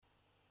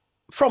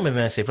From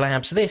Immersive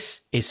Labs, this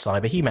is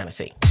Cyber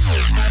Humanity.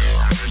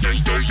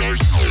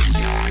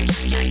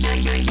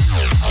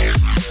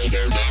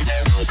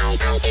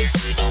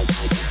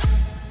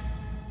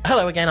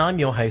 Hello again, I'm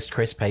your host,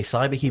 Chris Pay.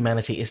 Cyber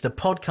Humanity is the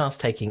podcast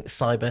taking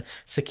cyber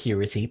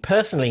security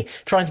personally,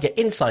 trying to get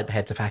inside the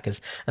heads of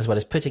hackers, as well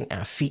as putting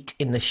our feet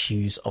in the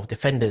shoes of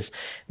defenders.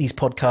 These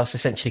podcasts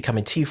essentially come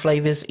in two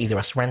flavours, either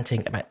us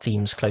ranting about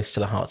themes close to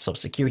the hearts of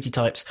security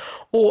types,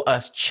 or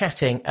us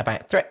chatting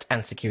about threat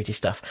and security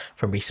stuff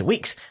from recent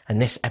weeks,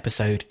 and this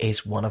episode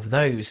is one of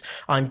those.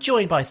 I'm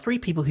joined by three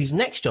people whose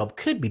next job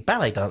could be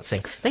ballet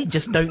dancing. They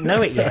just don't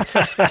know it yet.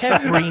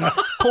 Kev Green,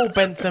 Paul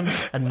Bentham,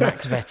 and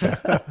Max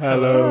Vetter.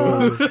 Hello.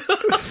 I'm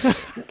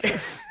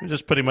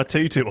just putting my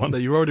tutu on.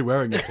 You're already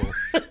wearing it,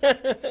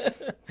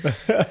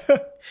 Paul.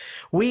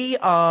 We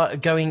are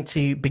going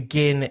to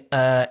begin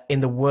in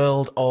the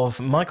world of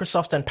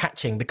Microsoft and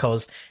patching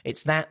because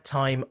it's that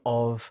time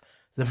of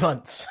the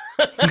month.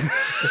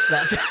 It's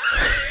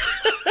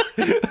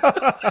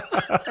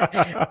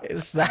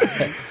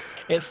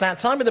that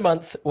time of the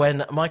month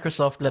when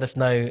Microsoft let us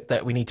know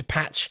that we need to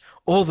patch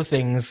all the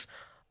things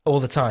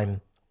all the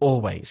time,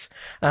 always.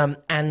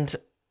 And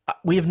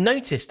we have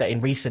noticed that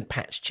in recent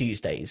Patch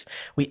Tuesdays,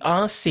 we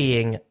are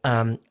seeing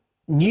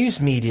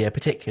news media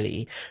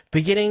particularly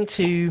beginning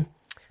to,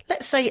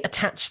 let's say,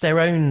 attach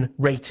their own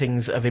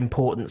ratings of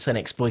importance and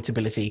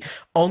exploitability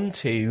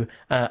onto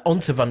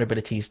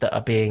vulnerabilities that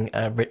are being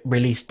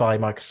released by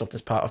Microsoft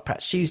as part of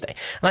Patch Tuesday.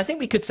 And I think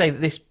we could say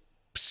that this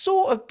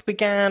sort of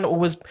began or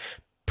was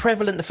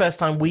prevalent the first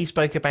time we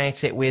spoke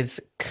about it with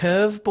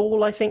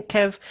Curveball, I think,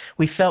 Kev.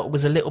 We felt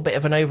was a little bit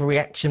of an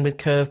overreaction with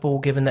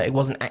Curveball, given that it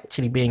wasn't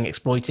actually being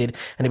exploited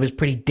and it was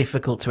pretty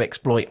difficult to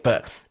exploit,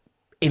 but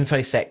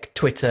InfoSec,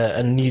 Twitter,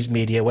 and news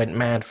media went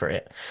mad for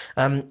it.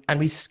 And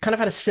we've kind of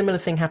had a similar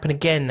thing happen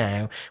again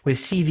now with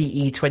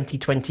CVE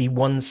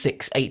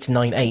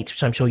 2020-16898,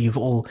 which I'm sure you've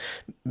all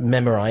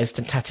memorized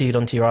and tattooed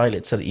onto your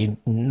eyelids so that you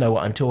know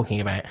what I'm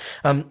talking about,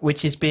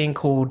 which is being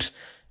called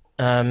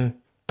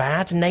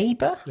Bad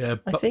Neighbor. Yeah,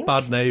 I think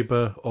Bad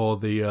Neighbor, or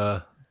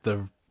the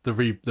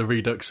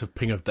redux of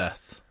Ping of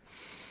Death.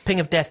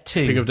 Ping of Death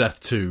 2. Ping of Death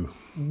 2.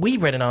 We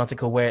read an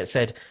article where it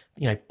said,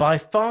 by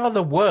far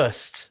the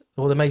worst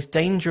or the most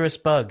dangerous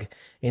bug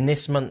in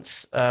this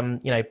month's,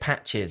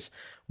 patches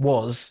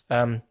was,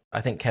 I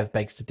think Kev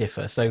begs to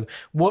differ. So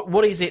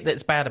what is it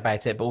that's bad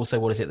about it, but also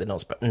what is it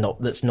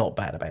that's not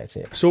bad about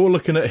it? So what we're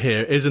looking at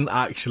here isn't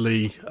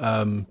actually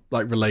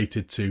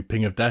related to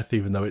Ping of Death,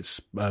 even though it's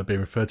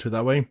being referred to it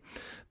that way.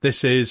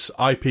 This is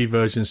IP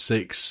version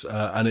 6,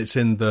 and it's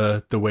in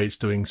the way it's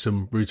doing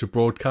some router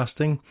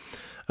broadcasting.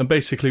 And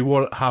basically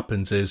what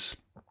happens is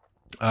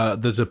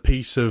there's a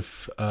piece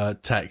of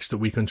text that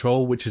we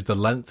control, which is the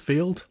length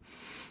field.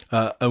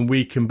 And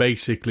we can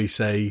basically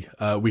say,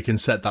 we can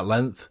set that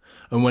length.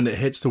 And when it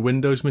hits the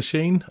Windows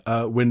machine,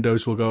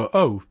 Windows will go,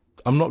 oh,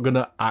 I'm not going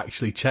to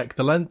actually check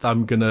the length.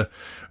 I'm going to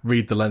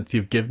read the length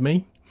you've given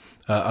me.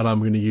 And I'm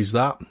going to use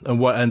that. And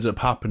what ends up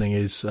happening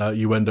is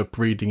you end up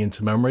reading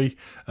into memory,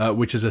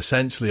 which is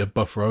essentially a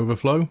buffer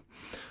overflow.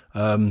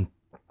 And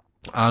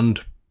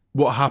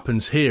what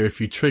happens here,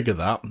 if you trigger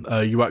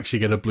that, you actually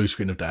get a blue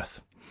screen of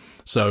death.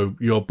 So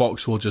your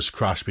box will just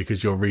crash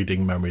because you're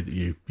reading memory that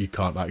you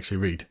can't actually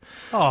read.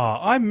 Oh,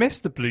 I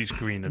missed the blue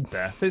screen of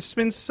death. It's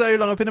been so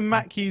long. I've been a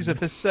Mac user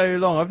for so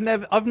long.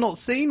 I've not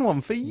seen one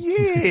for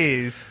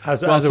years.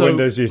 As a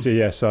Windows user,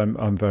 yes,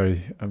 I'm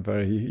very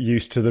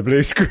used to the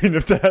blue screen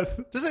of death.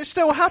 Does it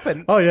still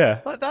happen? Oh yeah,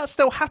 like that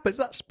still happens.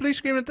 That's blue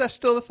screen of death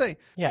still the thing.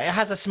 Yeah, it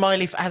has a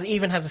smiley.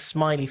 Even has a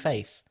smiley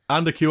face.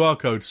 And a QR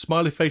code.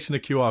 Smiley face and a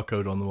QR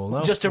code on the wall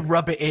now. Just to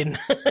rub it in.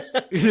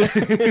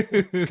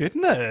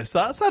 Goodness,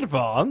 that's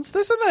advanced,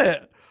 isn't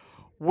it?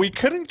 We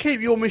couldn't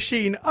keep your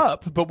machine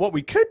up, but what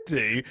we could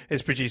do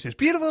is produce this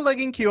beautiful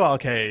looking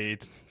QR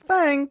code.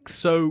 Thanks.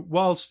 So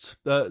whilst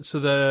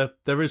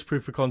there is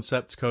proof of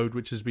concept code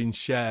which has been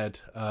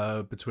shared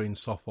between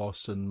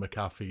Sophos and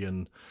McAfee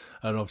and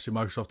obviously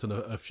Microsoft and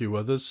a few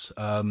others.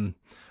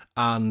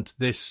 And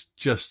this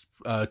just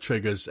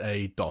triggers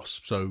a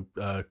DOS, so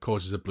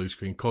causes a blue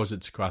screen, causes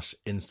it to crash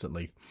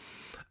instantly.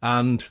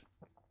 And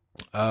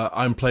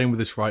I'm playing with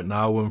this right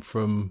now, and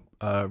from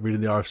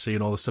reading the RFC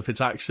and all this stuff, it's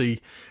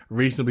actually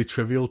reasonably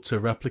trivial to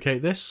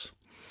replicate this.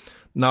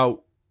 Now,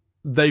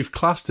 they've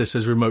classed this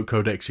as remote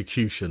code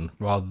execution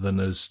rather than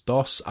as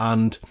DOS,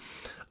 and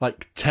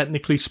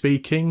technically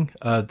speaking,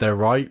 they're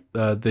right.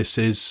 This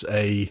is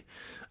a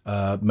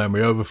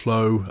memory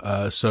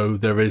overflow, so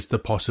there is the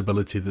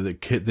possibility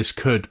that this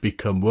could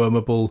become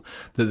wormable,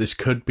 that this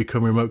could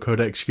become remote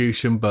code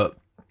execution, but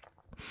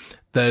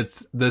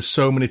there's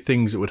so many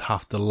things that would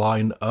have to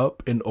line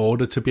up in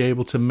order to be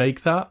able to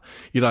make that.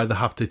 You'd either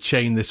have to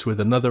chain this with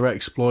another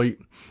exploit.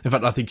 In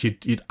fact, I think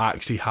you'd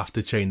actually have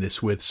to chain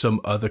this with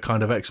some other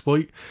kind of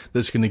exploit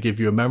that's going to give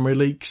you a memory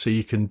leak, so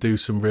you can do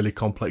some really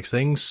complex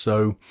things.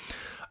 So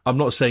I'm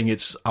not saying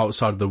it's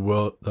outside of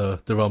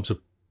the realms of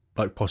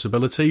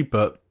possibility,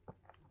 but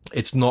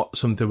it's not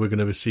something we're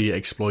going to see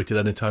exploited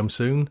anytime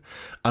soon.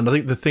 And I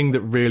think the thing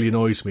that really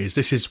annoys me is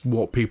this is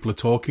what people are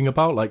talking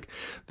about, like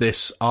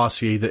this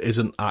RCE that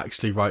isn't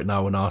actually right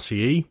now an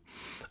RCE.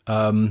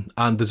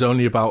 And there's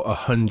only about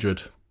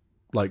 100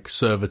 like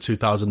server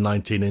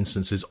 2019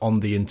 instances on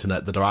the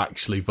internet that are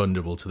actually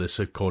vulnerable to this,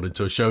 according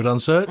to a Shodan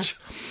search.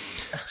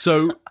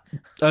 So,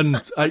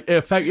 and it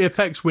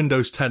affects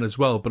Windows 10 as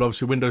well, but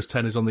obviously Windows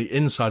 10 is on the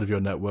inside of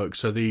your network,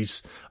 so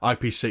these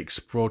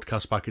IP6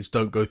 broadcast packets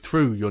don't go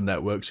through your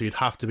network, so you'd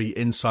have to be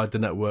inside the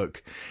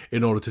network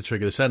in order to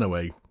trigger this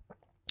anyway.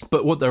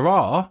 But what there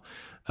are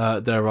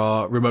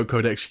remote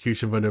code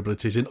execution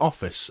vulnerabilities in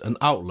Office and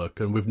Outlook,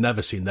 and we've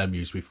never seen them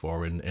used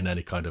before in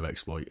any kind of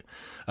exploit.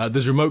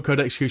 There's remote code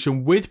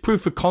execution with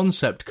proof of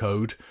concept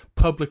code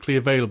publicly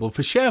available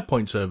for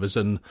SharePoint servers,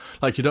 and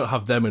like you don't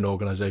have them in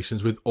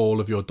organizations with all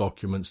of your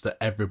documents that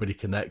everybody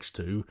connects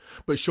to.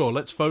 But sure,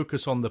 let's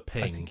focus on the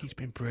ping. I think he's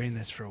been brewing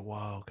this for a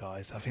while,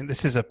 guys. I think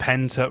this is a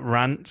pent-up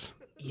rant.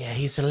 Yeah,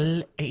 he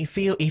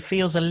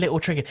feels a little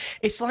triggered.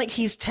 It's like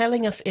he's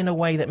telling us in a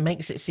way that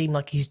makes it seem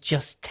like he's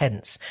just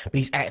tense, but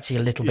he's actually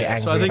a little bit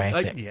angry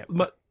about it. Yeah,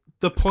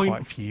 the point,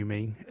 quite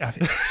fuming. I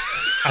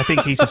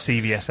think he's a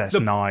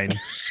CVSS 9.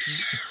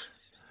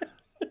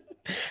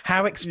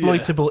 How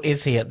exploitable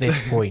is he at this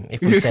point?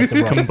 If we said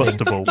the right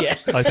combustible, thing? Yeah.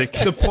 I think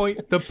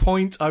the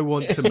point I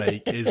want to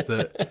make is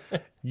that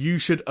you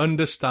should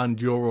understand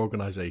your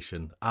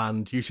organization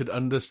and you should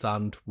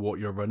understand what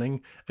you're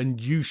running, and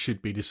you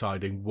should be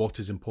deciding what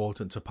is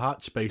important to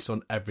patch based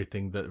on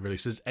everything that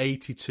releases.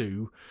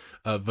 82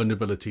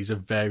 vulnerabilities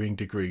of varying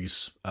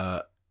degrees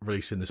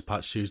releasing this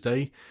patch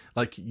Tuesday.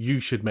 Like, you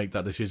should make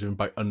that decision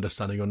by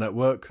understanding your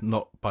network,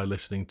 not by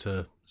listening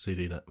to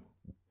ZDNet.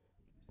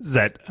 It's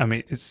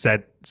Z.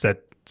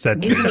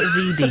 Isn't it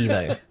ZD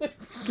though?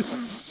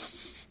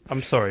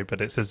 I'm sorry, but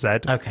it's a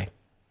Z. Okay.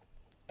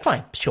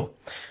 Fine, sure.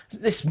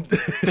 This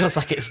feels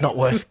like it's not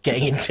worth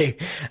getting into.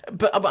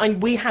 But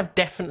we have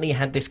definitely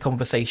had this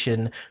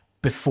conversation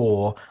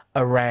before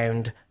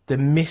around the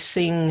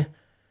missing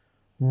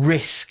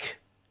risk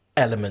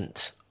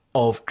element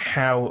of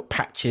how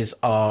patches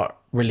are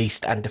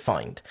released and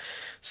defined.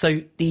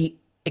 So the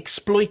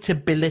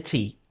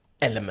exploitability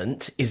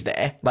element is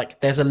there.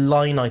 Like, there's a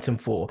line item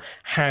for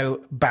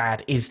how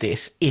bad is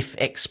this if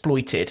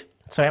exploited.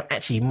 So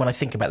actually, when I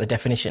think about the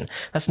definition,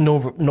 that's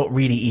not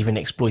really even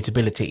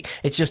exploitability.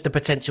 It's just the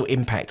potential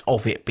impact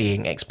of it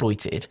being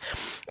exploited.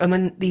 And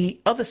then the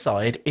other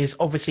side is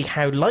obviously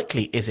how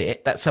likely is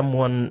it that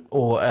someone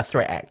or a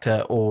threat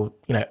actor or,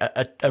 you know,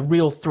 a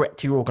real threat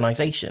to your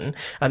organization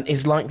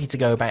is likely to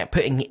go about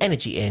putting the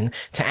energy in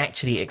to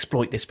actually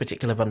exploit this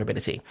particular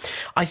vulnerability.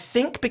 I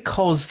think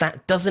because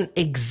that doesn't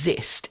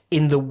exist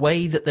in the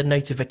way that the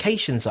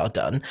notifications are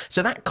done,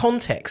 so that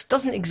context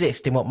doesn't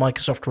exist in what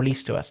Microsoft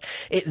released to us.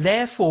 It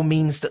therefore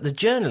means that the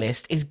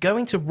journalist is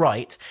going to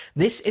write,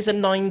 this is a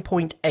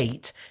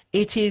 9.8,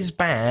 it is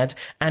bad,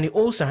 and it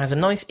also has a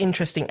nice,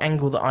 interesting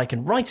angle that I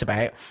can write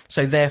about,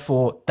 so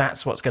therefore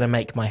that's what's going to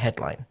make my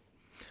headline.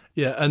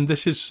 Yeah, and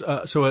this is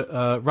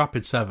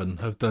Rapid7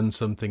 have done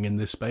something in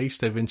this space.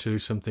 They've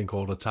introduced something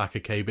called Attacker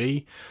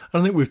KB.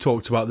 I think we've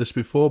talked about this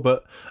before,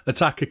 but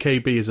Attacker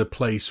KB is a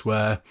place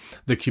where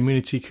the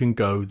community can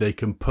go, they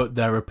can put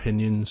their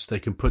opinions, they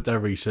can put their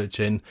research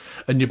in,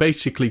 and you're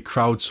basically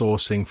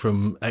crowdsourcing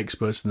from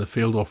experts in the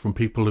field or from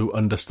people who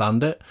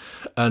understand it.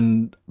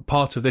 And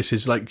part of this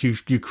is like you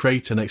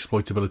create an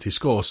exploitability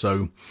score.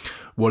 So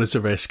what is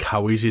the risk?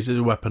 How easy is it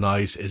to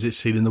weaponize? Is it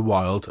seen in the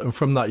wild? And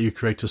from that, you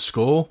create a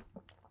score.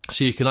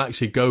 So you can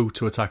actually go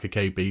to Attacker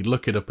KB,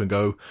 look it up and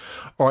go,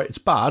 all right, it's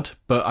bad,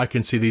 but I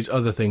can see these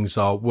other things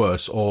are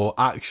worse. Or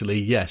actually,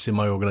 yes, in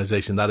my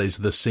organization, that is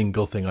the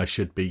single thing I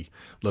should be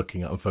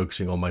looking at and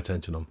focusing all my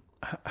attention on.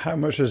 How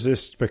much is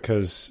this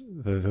because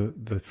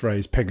the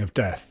phrase ping of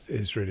death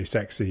is really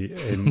sexy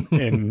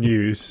in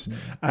news?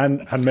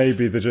 And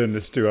maybe the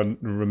journalists do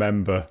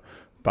remember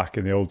back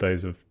in the old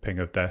days of ping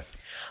of death.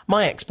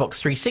 My Xbox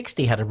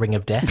 360 had a ring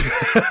of death.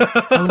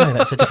 Oh no,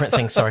 that's a different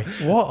thing, sorry.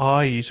 What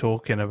are you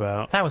talking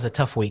about? That was a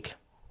tough week.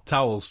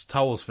 Towels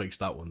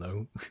fixed that one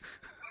though.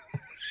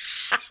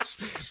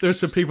 There's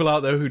some people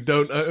out there who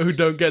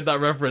don't get that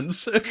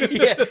reference.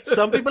 Yeah,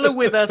 some people are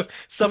with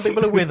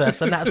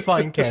us, and that's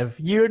fine, Kev.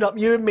 You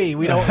and me,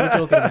 we know what we're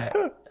talking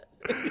about.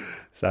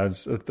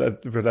 Sounds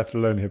we're left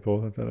alone here,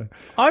 Paul. I don't know.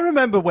 I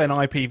remember when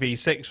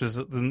IPv6 was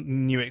the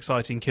new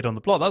exciting kid on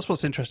the block. That's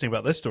what's interesting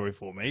about this story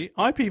for me.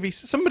 IPv6,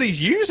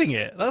 somebody's using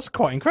it. That's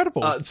quite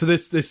incredible. So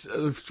this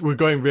we're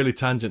going really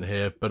tangent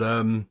here, but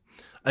I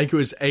think it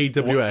was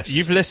AWS.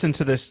 You've listened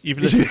to this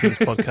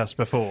podcast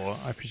before,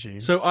 I presume.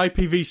 So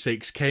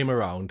IPv6 came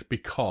around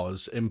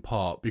in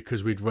part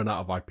because we'd run out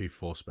of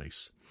IP4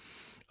 space.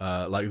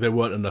 Like there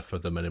weren't enough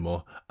of them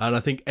anymore, and I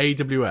think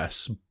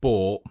AWS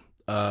bought.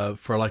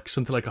 For like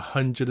something like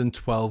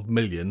 112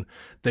 million,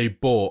 they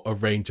bought a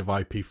range of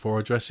IP4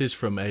 addresses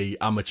from a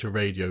amateur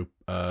radio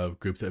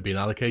group that had been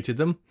allocated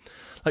them.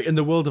 Like in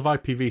the world of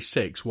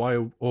IPv6, why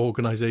are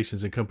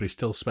organizations and companies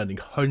still spending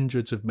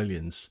hundreds of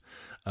millions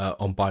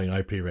on buying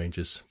IP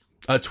ranges?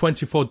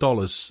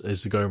 $24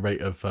 is the going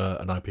rate of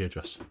an IP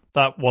address.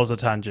 That was a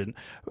tangent.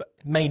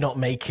 May not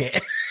make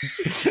it.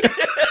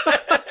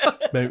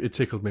 Maybe it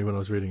tickled me when I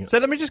was reading it. So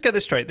let me just get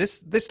this straight.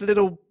 This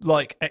little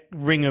like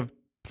ring of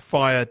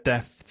fire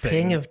death thing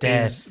Ping of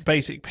death. is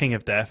basic ping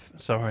of death.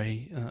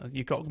 Sorry,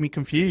 you got me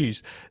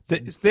confused.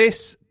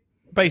 This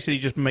basically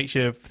just makes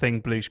your thing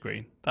blue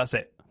screen. That's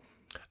it.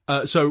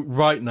 So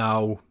right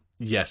now,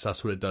 yes,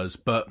 that's what it does.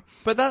 But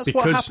that's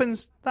what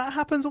happens. That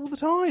happens all the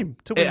time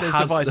to Windows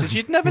has- devices.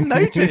 You'd never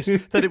notice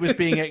that it was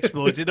being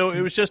exploited, or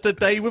it was just a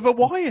day with a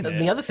Y in And it.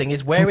 the other thing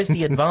is, where is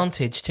the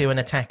advantage to an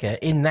attacker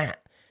in that?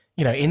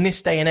 You know, in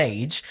this day and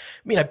age,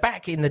 you know,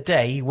 back in the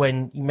day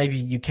when maybe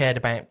you cared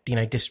about, you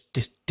know,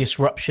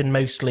 disruption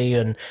mostly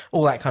and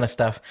all that kind of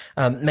stuff,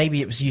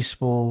 maybe it was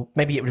useful,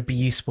 maybe it would be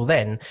useful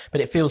then,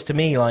 but it feels to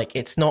me like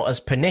it's not as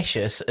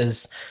pernicious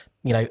as,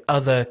 you know,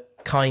 other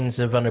kinds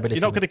of vulnerability.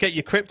 You're not going to get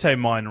your crypto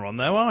miner on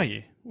there, are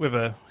you?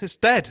 It's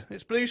dead.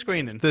 It's blue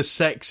screening. the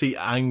sexy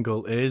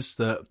angle is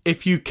that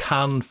if you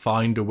can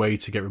find a way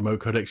to get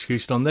remote code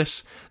execution on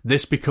this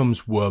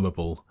becomes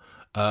wormable.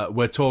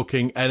 We're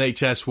talking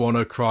NHS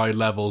WannaCry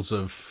levels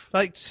of...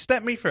 Like,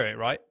 step me through it,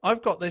 right?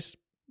 I've got this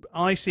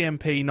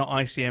ICMP, not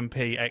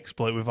ICMP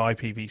exploit with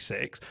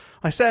IPv6.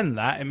 I send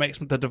that, it makes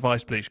the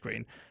device blue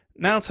screen.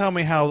 Now tell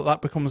me how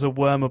that becomes a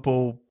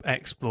wormable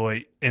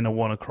exploit in a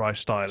WannaCry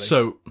styling.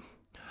 So,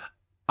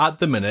 at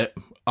the minute,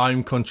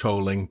 I'm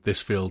controlling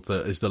this field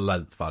that is the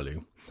length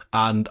value.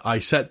 And I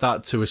set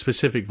that to a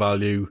specific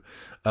value.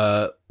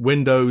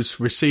 Windows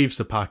receives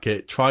the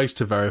packet, tries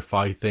to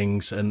verify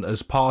things, and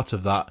as part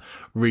of that,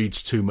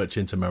 reads too much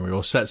into memory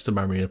or sets the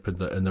memory up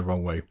in the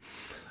wrong way.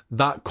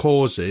 That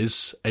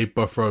causes a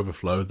buffer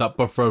overflow. That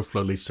buffer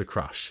overflow leads to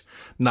crash.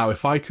 Now,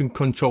 if I can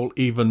control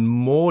even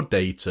more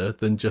data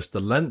than just the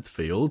length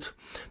field,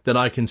 then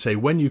I can say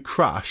when you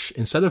crash,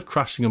 instead of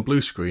crashing and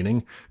blue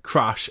screening,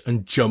 crash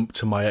and jump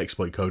to my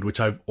exploit code, which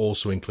I've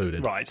also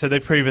included. Right, so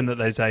they've proven that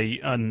there's a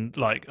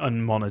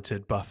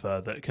unmonitored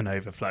buffer that can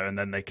overflow, and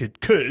then they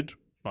could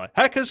like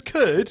hackers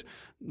could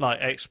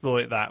like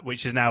exploit that,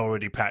 which is now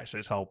already patched. So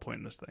it's a whole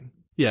pointless thing.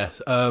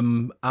 Yes,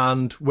 and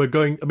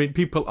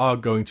people are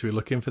going to be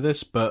looking for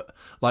this, but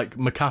like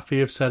McAfee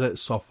have said it,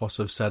 Sophos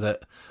have said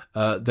it,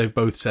 they've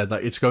both said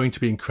that it's going to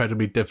be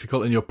incredibly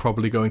difficult and you're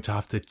probably going to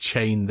have to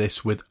chain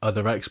this with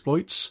other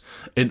exploits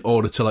in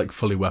order to like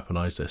fully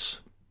weaponize this.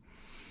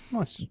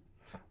 Nice.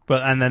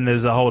 And then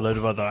there's a whole load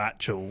of other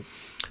actual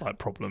like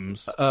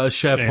problems.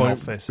 SharePoint, in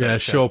Office,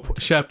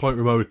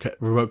 SharePoint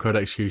remote code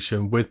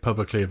execution with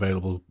publicly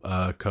available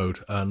code,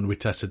 and we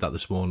tested that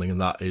this morning, and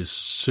that is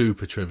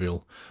super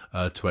trivial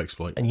to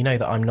exploit. And you know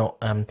that I'm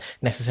not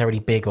necessarily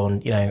big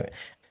on, you know,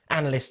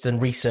 analysts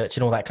and research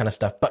and all that kind of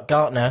stuff, but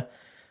Gartner,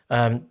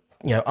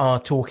 you know, are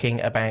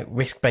talking about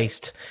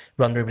risk-based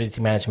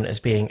vulnerability management as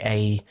being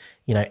a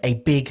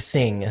big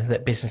thing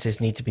that businesses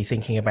need to be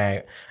thinking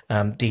about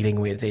dealing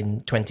with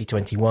in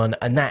 2021.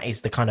 And that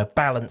is the kind of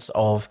balance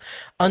of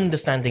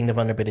understanding the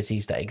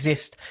vulnerabilities that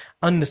exist,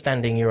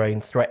 understanding your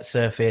own threat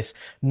surface,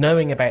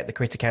 knowing about the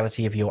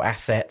criticality of your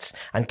assets,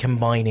 and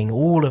combining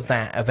all of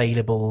that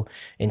available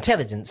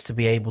intelligence to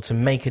be able to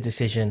make a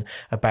decision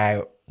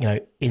about, you know,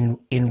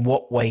 in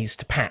what ways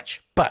to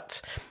patch.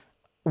 But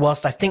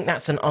whilst I think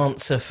that's an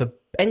answer for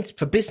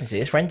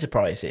businesses, for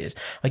enterprises,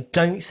 I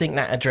don't think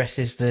that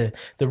addresses the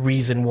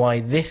reason why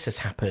this has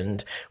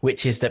happened,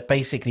 which is that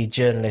basically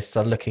journalists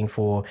are looking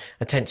for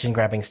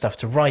attention-grabbing stuff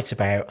to write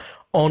about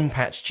on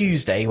Patch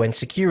Tuesday when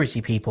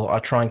security people are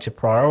trying to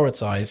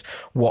prioritize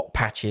what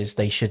patches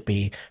they should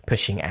be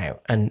pushing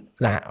out. And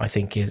that, I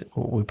think, is,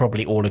 we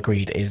probably all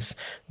agreed, is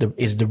the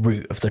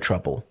root of the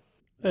trouble.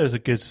 There's a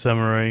good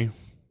summary.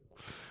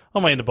 I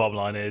mean, the bottom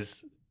line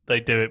is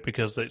they do it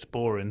because it's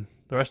boring.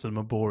 The rest of them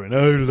are boring.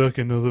 Oh, look,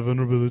 another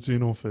vulnerability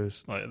in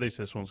Office. Like, at least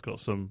this one's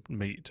got some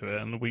meat to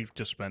it, and we've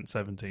just spent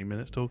 17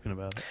 minutes talking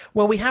about it.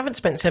 Well, we haven't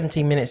spent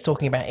 17 minutes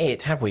talking about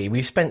it, have we?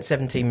 We've spent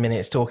 17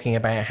 minutes talking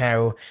about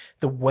how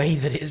the way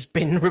that it's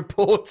been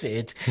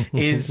reported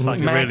is Like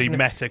a really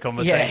meta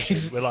conversation.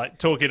 Yeah, we're like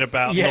talking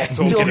about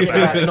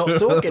not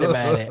talking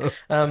about it.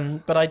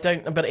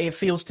 But it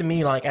feels to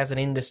me like as an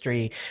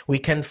industry, we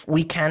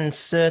can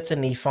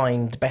certainly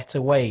find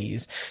better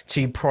ways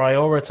to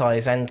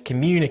prioritize and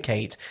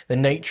communicate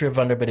the nature of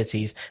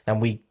vulnerabilities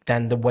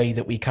than the way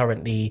that we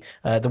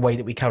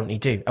currently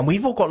do. And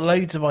we've all got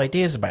loads of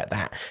ideas about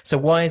that. So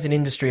why as an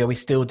industry are we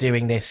still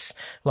doing this?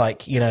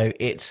 Like, you know,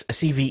 it's a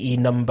CVE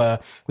number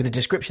with a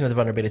description of the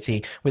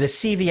vulnerability with a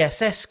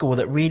CVSS score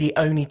that really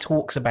only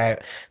talks about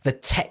the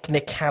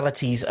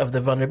technicalities of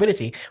the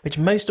vulnerability, which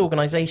most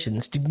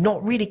organizations do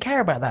not really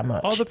care about that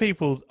much. Are the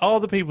people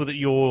that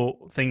you're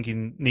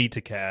thinking need to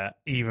care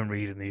even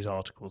reading these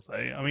articles though?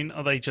 I mean,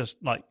 are they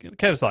just like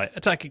Kev's like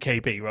Attacker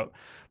KB, right?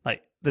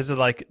 Like there's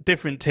like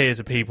different tiers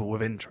of people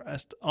with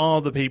interest.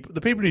 Are the people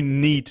who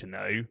need to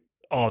know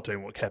are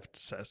doing what Kev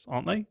says,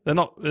 aren't they? They're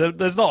not.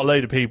 There's not a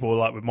load of people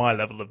like with my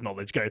level of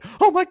knowledge going,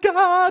 "Oh my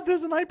god,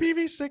 there's an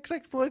IPv6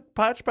 exploit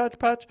patch."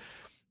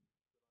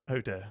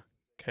 Oh dear,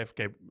 Kev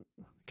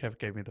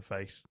gave me the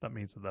face. That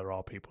means that there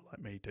are people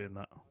like me doing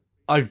that.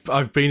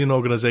 I've been in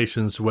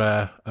organisations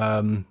where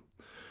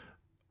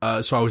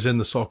so I was in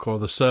the SOC or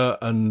the CERT,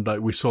 and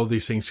we saw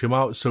these things come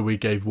out, so we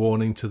gave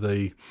warning to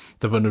the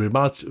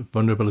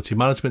vulnerability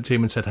management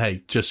team and said,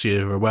 hey, just so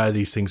you're aware,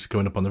 these things are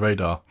coming up on the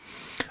radar.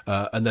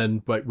 And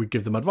then we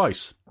give them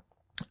advice.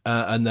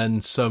 And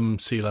then some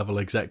C-level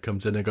exec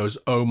comes in and goes,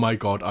 oh my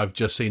God, I've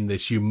just seen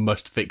this, you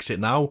must fix it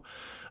now.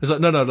 It's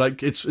like, no,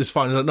 like, it's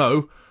fine. It's like,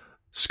 no,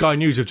 Sky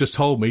News have just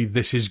told me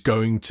this is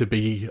going to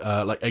be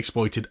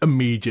exploited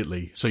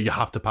immediately, so you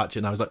have to patch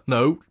it now. I was like,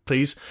 no,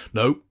 please,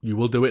 no, you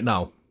will do it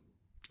now.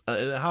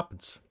 It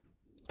happens.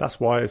 That's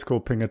why it's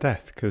called Ping of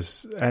Death,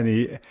 because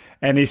any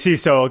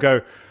CISO will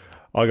go,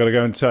 I got to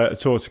go and talk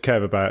to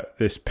Kev about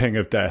this Ping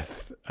of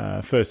Death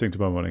first thing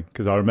tomorrow morning,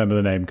 because I remember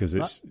the name because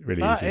it's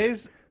really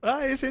easy.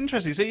 That is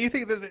interesting. So you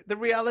think that the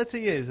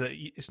reality is that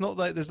it's not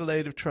like there's a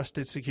load of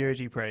trusted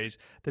security pros.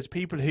 There's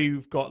people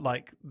who've got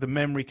like the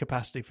memory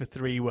capacity for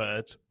 3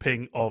 words,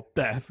 Ping of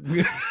Death,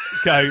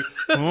 go,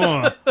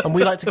 oh. And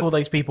we like to call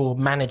those people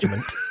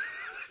management.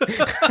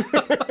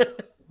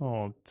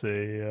 Oh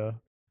dear.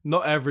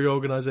 Not every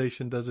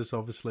organisation does this,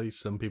 obviously.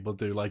 Some people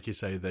do, like you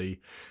say, they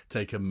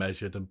take a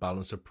measured and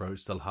balanced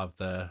approach. They'll have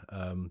their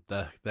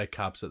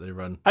cabs that they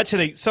run.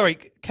 Actually,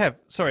 sorry, Kev.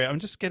 Sorry, I'm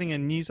just getting a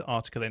news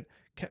article in.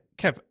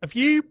 Kev, have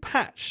you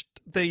patched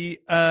the?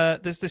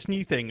 There's this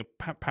new thing,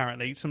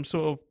 apparently, some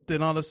sort of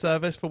denial of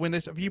service for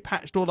Windows. Have you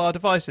patched all our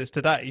devices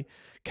today,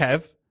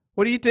 Kev?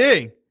 What are you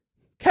doing,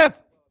 Kev?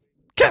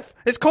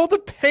 It's called the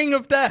Ping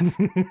of Death.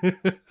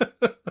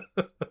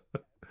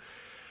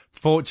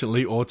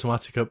 Fortunately,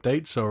 automatic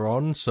updates are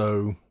on,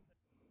 so...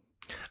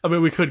 I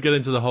mean, we could get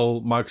into the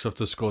whole Microsoft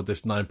has scored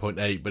this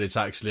 9.8, but it's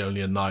actually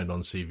only a 9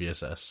 on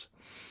CVSS,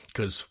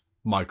 because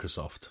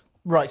Microsoft.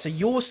 Right, so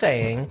you're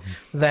saying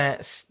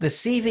that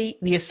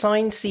the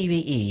assigned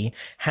CVE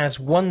has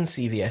 1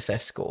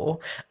 CVSS score,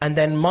 and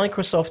then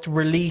Microsoft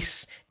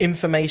release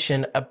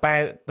information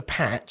about the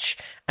patch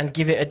and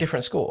give it a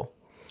different score?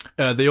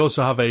 They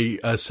also have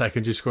a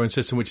secondary scoring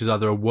system, which is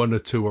either a 1, a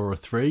 2, or a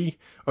 3,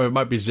 or it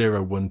might be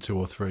 0, 1, 2,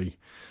 or 3,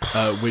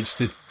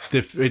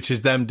 which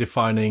is them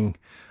defining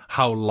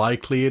how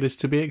likely it is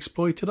to be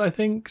exploited, I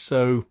think.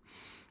 So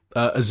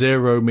a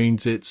 0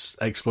 means it's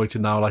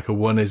exploited now, like a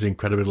 1 is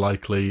incredibly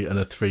likely, and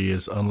a 3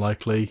 is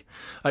unlikely.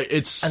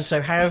 And so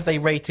how have they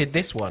rated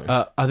this one?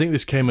 I think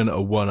this came in at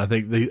a 1. I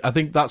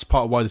think that's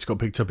part of why this got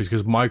picked up, is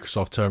because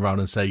Microsoft turn around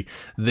and say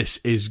this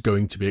is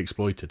going to be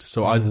exploited.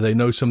 So either they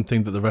know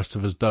something that the rest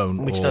of us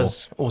don't, which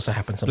does also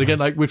happen sometimes. But again,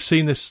 like we've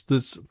seen this,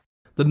 there's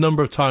the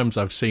number of times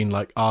I've seen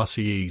like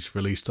RCEs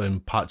released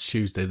on Patch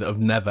Tuesday that have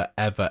never,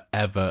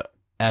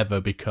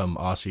 ever become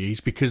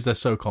RCEs because they're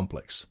so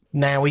complex.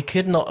 Now, we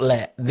could not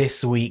let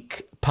this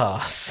week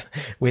pass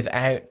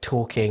without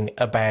talking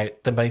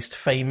about the most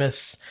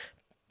famous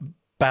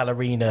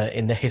ballerina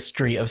in the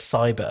history of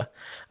cyber.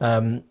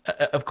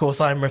 Of course,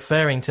 I'm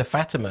referring to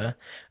Fatima.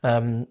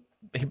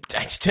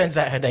 It turns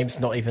out her name's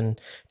not even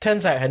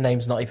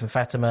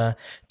Fatima.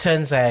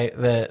 Turns out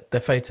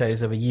the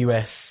photos of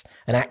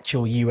an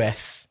actual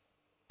US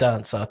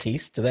dance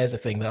artiste. So there's a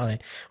thing that I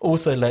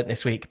also learnt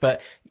this week.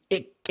 But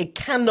it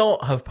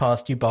cannot have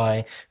passed you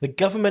by, the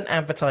government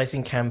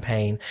advertising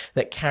campaign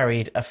that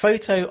carried a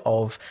photo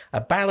of a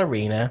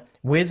ballerina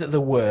with the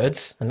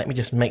words, and let me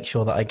just make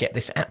sure that I get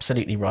this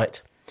absolutely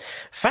right,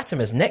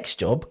 Fatima's next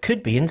job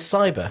could be in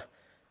cyber.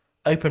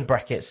 Open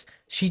brackets.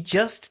 She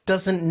just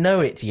doesn't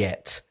know it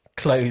yet.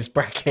 Close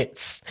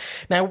brackets.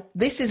 Now,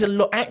 this is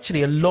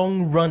actually a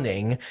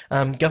long-running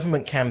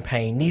government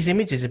campaign. These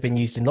images have been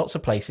used in lots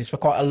of places for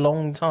quite a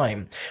long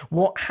time.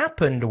 What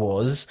happened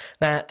was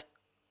that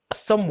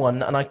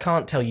someone, and I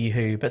can't tell you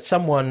who, but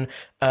someone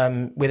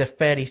with a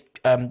fairly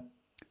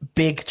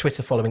big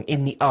Twitter following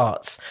in the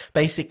arts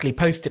basically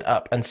posted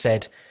up and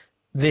said,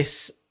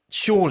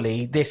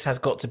 surely this has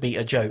got to be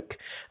a joke.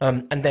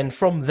 And then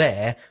from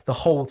there, the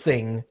whole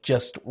thing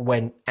just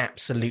went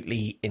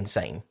absolutely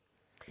insane.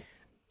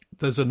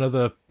 There's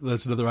another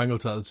angle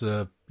to that. There's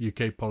a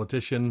UK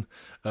politician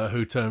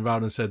who turned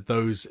around and said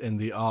those in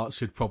the arts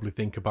should probably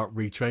think about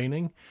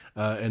retraining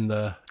in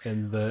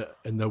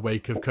the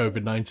wake of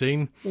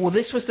COVID-19. Well,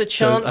 this was the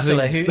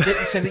chancellor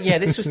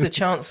this was the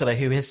chancellor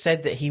who has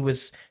said that who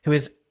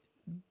has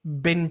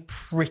been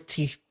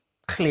pretty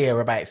clear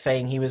about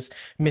saying he was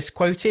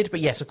misquoted, but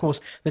yes, of course,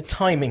 the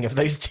timing of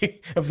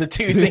the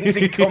two things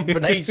in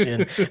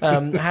combination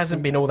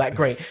hasn't been all that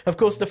great. Of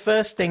course, the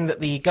first thing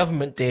that the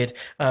government did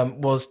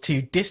was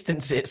to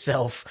distance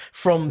itself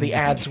from the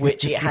ads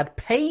which it had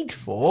paid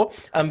for,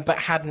 but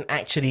hadn't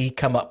actually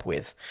come up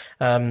with.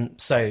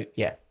 So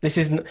yeah, this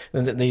isn't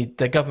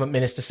the government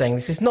minister saying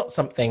this is not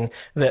something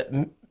that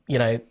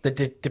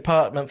the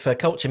Department for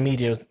Culture,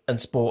 Media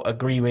and Sport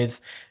agree with.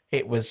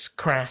 It was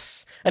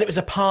crass, and it was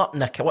a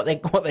partner, what they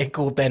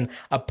called then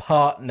a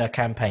partner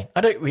campaign.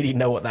 I don't really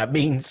know what that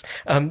means,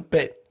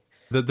 but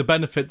the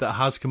benefit that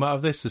has come out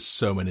of this is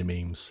so many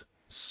memes.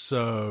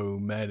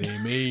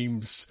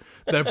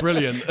 They're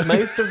brilliant.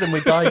 Most of them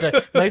with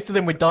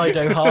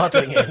Dido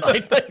Harding in,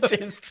 I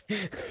noticed.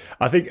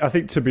 I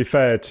think to be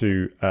fair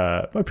to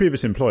my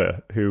previous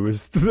employer, who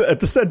was at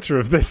the centre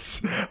of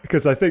this,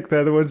 because I think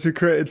they're the ones who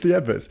created the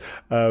adverts.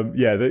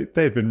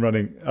 They've been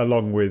running,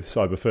 along with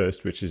Cyber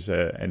First, which is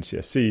a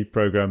NCSC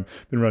program,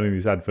 been running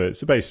these adverts.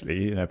 So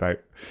basically, about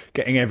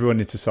getting everyone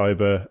into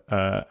cyber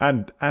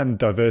and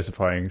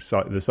diversifying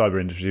the cyber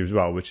industry as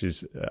well, which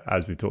is,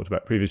 as we talked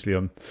about previously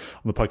on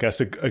the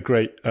podcast, a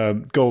great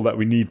goal that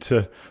we need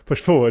to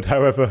push forward.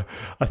 However,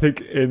 I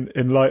think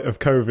in light of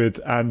COVID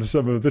and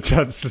some of the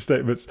Chancellor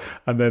statements,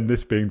 and then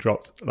this being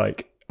dropped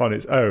on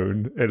its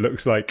own, it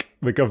looks like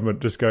the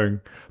government just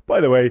going,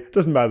 by the way, it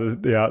doesn't matter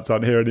that the arts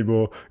aren't here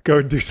anymore, go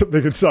and do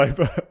something in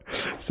cyber.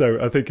 So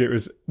I think it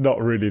was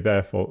not really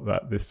their fault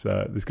that this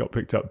got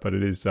picked up, but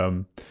it is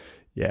that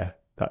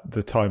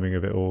the timing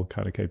of it all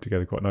kind of came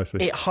together quite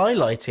nicely. It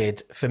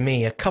highlighted for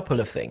me a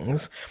couple of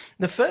things.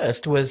 The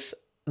first was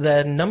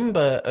the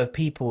number of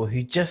people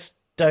who just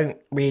don't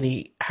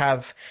really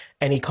have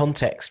any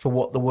context for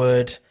what the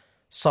word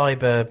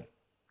cyber,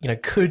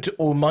 could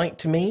or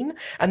might mean.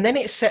 And then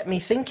it set me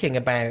thinking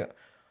about,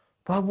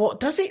 well, what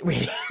does it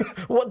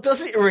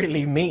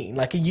really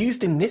mean?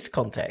 Used in this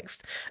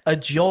context, a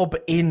job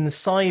in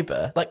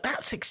cyber,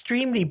 that's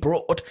extremely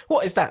broad.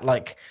 What is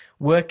that,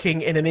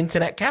 working in an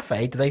internet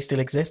cafe? Do they still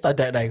exist? I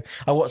don't know.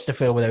 I watched a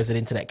film where there was an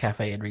internet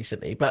cafe in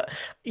recently, but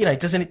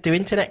do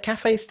internet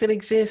cafes still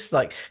exist?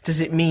 Does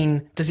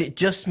it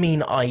just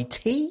mean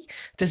IT?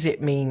 Does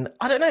it mean,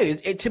 I don't know.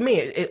 To me,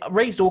 it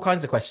raised all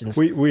kinds of questions.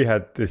 We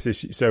had this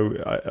issue. So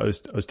I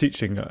was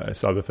teaching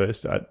Cyber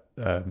First at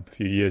a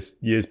few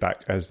years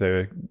back as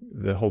the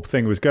whole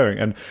thing was going,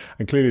 and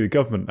clearly the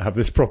government have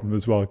this problem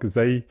as well, because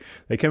they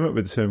came up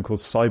with a term called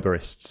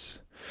cyberists.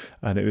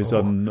 And it was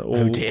on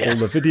all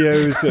the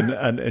videos,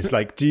 and it's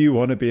like, do you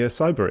want to be a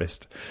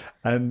cyberist?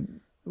 And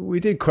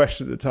we did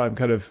question at the time,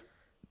 kind of,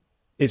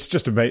 it's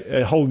just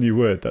a whole new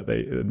word that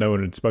no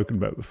one had spoken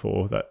about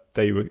before, that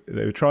they were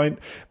trying.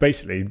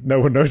 Basically,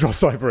 no one knows what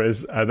cyber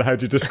is, and how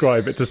do you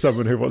describe it to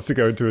someone who wants to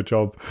go into a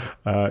job?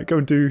 Go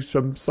and do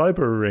some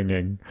cyber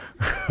ringing.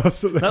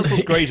 That's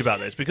what's great about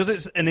this, because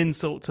it's an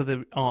insult to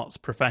the arts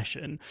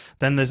profession.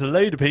 Then there's a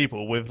load of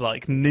people with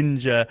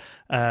ninja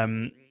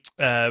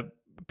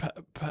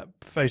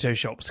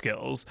Photoshop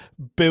skills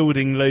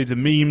building loads of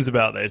memes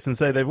about this, and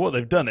so what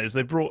they've done is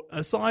they've brought a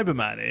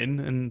Cyberman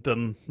in and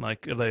done a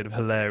load of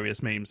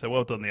hilarious memes. So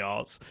well done, the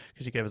arts,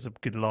 because you gave us a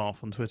good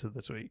laugh on Twitter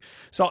this week.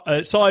 So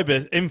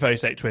Cyber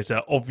InfoSec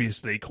Twitter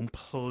obviously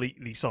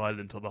completely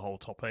silent on the whole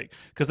topic,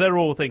 because they're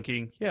all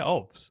thinking, yeah,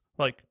 obvs,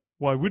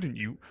 why wouldn't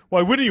you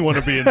want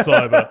to be in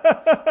cyber?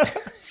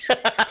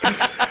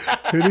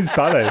 Who needs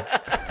ballet?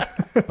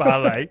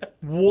 Ballet?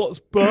 What's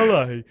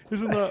ballet?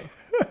 Isn't that?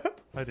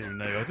 I don't even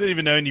know. I didn't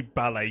even know any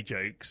ballet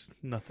jokes.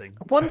 Nothing.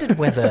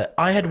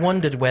 I had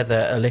wondered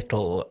whether a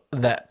little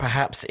that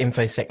perhaps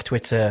InfoSec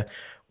Twitter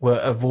were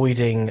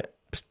avoiding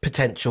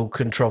potential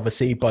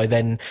controversy by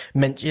then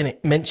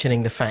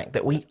mentioning the fact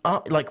that we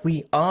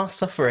are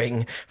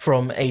suffering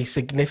from a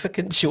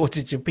significant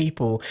shortage of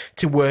people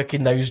to work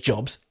in those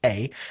jobs,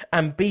 A,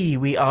 and B,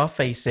 we are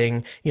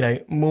facing,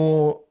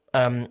 more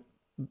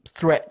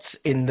threats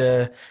in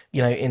the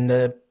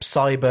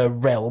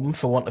cyber realm,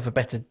 for want of a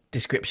better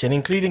description,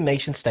 including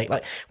nation state.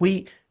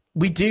 We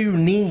do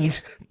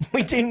need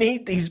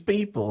these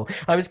people.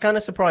 I was kind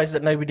of surprised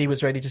that nobody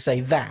was ready to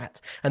say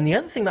that. And the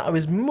other thing that I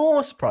was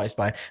more surprised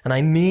by, and I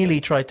nearly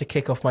tried to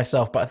kick off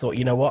myself, but I thought,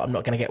 you know what, I'm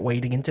not going to get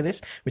wading into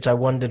this, which I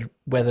wondered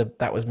whether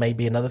that was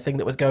maybe another thing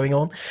that was going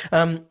on,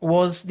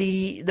 was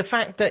the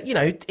fact that,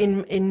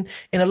 in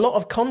a lot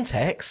of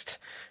context,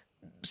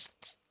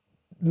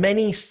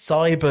 many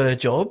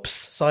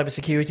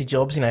cybersecurity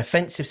jobs,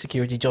 offensive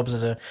security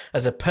jobs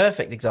as a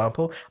perfect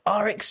example,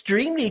 are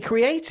extremely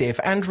creative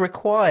and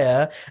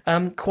require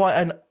quite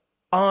an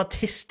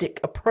artistic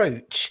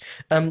approach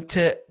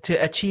to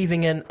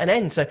achieving an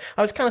end. So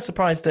I was kind of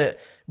surprised that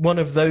one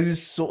of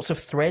those sorts of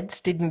threads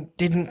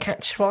didn't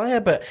catch fire,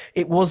 but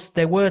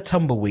there were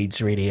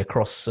tumbleweeds really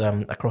across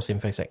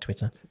InfoSec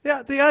Twitter.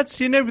 Yeah, the ads,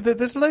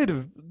 there's a load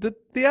of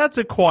the ads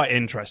are quite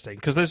interesting,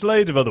 because there's a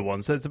load of other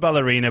ones. There's a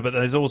ballerina, but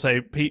there's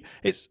also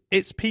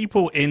it's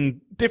people in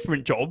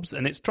different jobs,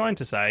 and it's trying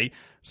to say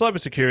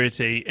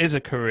cybersecurity is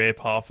a career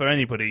path for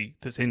anybody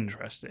that's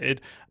interested,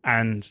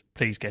 and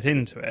please get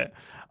into it.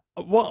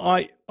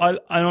 What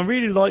I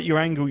really like your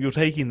angle you're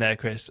taking there,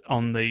 Chris,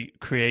 on the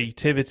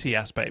creativity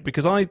aspect,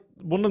 because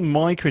one of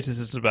my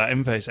criticisms about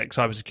InfoSec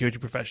cybersecurity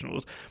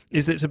professionals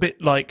is that it's a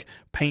bit like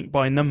paint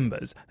by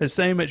numbers. There's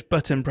so much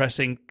button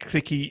pressing,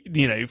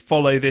 clicky,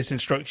 follow this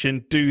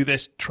instruction, do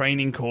this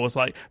training course.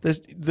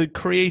 There's the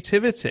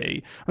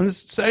creativity, and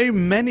there's so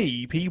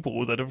many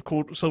people that have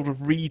sort of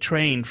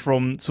retrained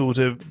from sort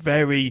of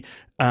very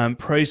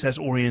process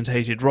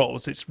orientated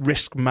roles. It's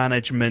risk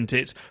management.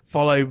 It's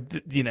follow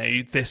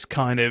this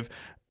kind of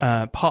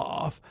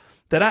path.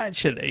 that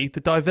actually the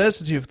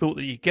diversity of thought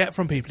that you get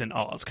from people in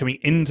arts coming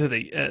into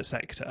the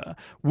sector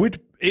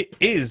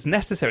is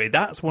necessary.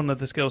 That's one of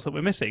the skills that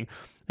we're missing.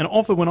 And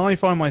often when I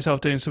find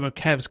myself doing some of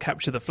Kev's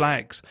capture the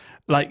flags,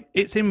 like,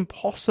 it's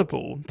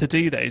impossible to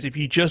do those if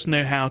you just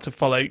know how to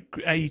follow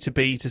A to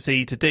B to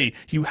C to D.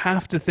 You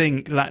have to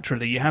think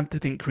laterally, you have to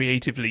think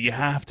creatively, you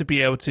have to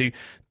be able to,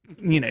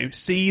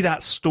 see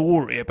that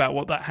story about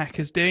what that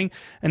hacker's doing.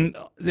 And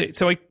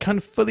so I kind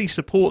of fully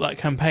support that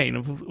campaign,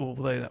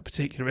 although that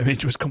particular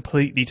image was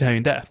completely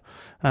tone deaf,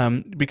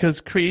 because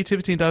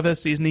creativity and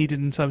diversity is needed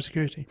in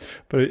cybersecurity.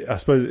 But I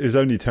suppose it was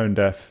only tone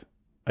deaf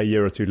a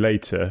year or two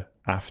later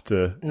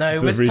after. No,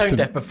 it was tone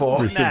deaf before.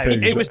 No,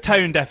 it was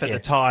tone deaf at the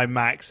time,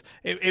 Max.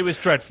 It was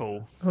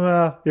dreadful.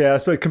 Well, yeah, I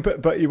suppose,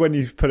 but when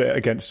you put it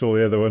against all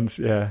the other ones,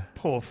 yeah.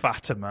 Poor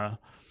Fatima.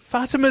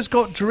 Fatima's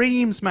got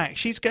dreams, Max.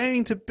 She's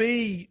going to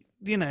be,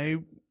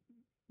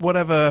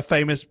 whatever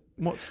famous.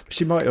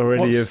 She might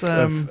already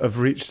have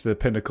reached the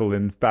pinnacle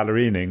in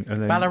ballerinaing,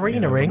 and then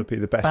ballerinaing, want to be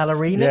the best.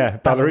 Ballerina, yeah,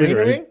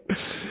 ballerinaing,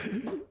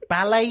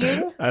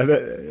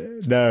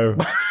 balleting. No,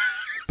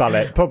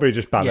 ballet. Probably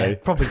just ballet. Yeah,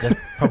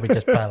 probably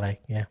just ballet.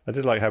 Yeah. I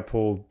did like how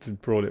Paul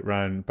brought it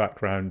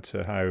back round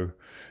to how,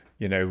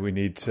 we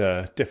need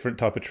different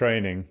type of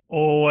training.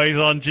 Always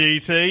on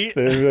duty.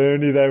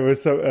 There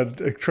was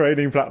a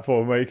training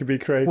platform where you could be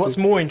creative. What's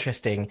more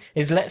interesting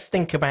is, let's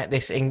think about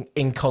this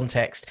in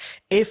context.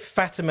 If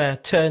Fatima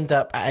turned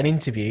up at an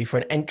interview for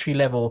an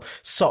entry-level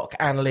SOC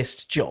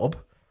analyst job...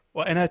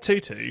 What, in her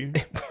tutu?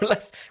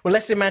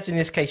 let's imagine in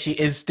this case she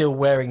is still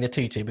wearing the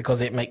tutu because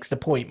it makes the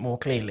point more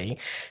clearly.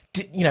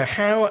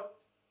 How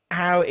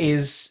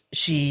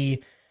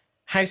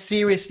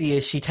seriously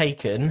is she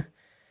taken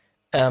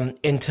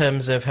in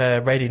terms of her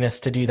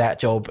readiness to do that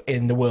job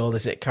in the world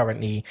as it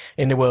currently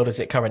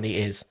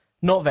is?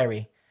 Not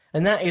very.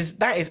 And that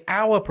is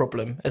our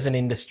problem as an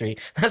industry.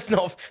 That's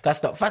not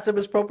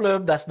Fatima's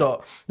problem. That's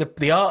not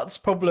the arts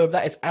problem.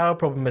 That is our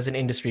problem as an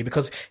industry,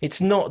 because it's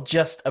not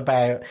just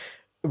about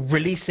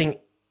releasing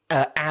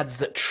ads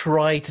that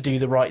try to do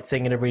the right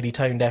thing in a really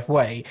tone deaf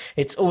way.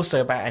 It's also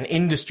about an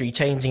industry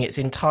changing its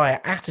entire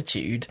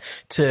attitude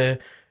to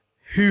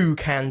who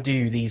can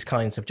do these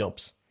kinds of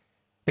jobs.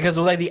 Because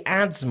although the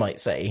ads might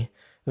say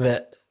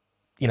that,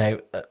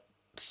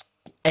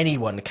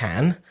 anyone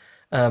can,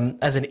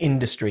 as an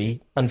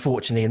industry,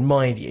 unfortunately, in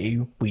my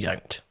view, we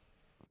don't.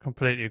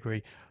 Completely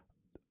agree.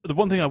 The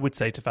one thing I would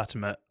say to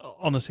Fatima,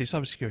 honestly,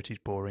 cybersecurity is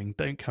boring.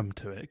 Don't come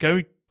to it.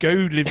 Go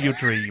live your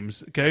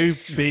dreams. Go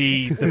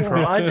be the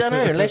pro. I don't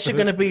know. Unless you're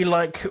going to be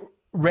like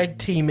red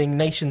teaming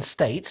nation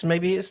states,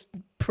 maybe it's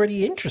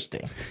pretty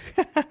interesting.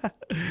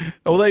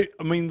 Although,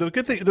 I mean, the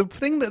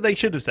thing that they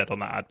should have said on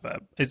that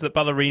advert is that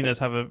ballerinas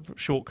have a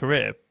short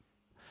career.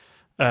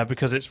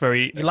 Because it's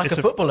very like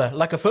a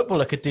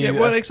footballer could do. Yeah,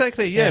 well,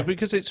 exactly. Yeah,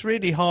 because it's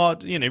really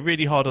hard.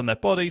 Really hard on their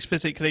bodies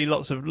physically.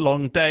 Lots of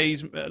long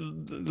days,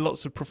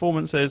 lots of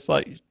performances.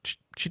 Like,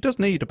 she does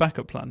need a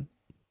backup plan.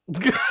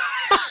 Not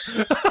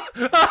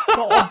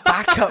a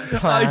backup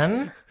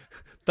plan.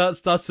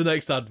 That's the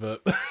next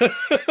advert. I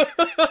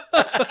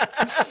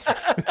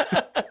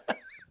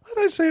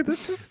don't say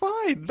this is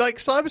fine. Like,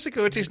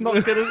 cybersecurity is not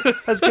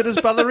as good as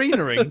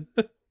ballerinaing.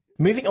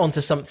 Moving on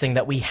to something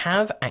that we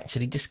have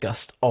actually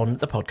discussed on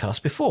the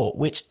podcast before,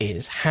 which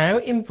is how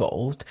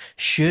involved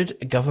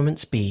should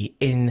governments be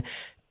in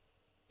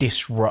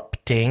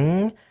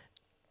disrupting,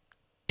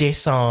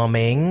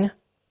 disarming,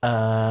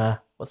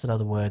 what's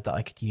another word that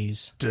I could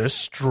use?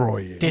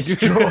 Destroying.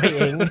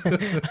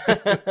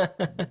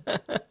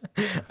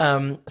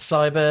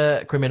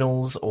 Cyber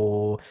criminals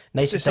or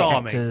nation-state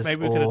actors.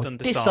 Maybe we could have done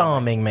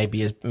disarming.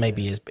 Maybe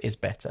is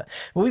better.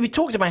 Well, we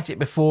talked about it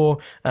before.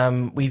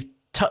 We've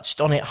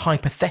touched on it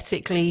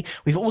hypothetically.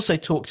 We've also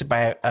talked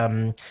about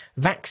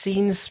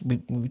vaccines. We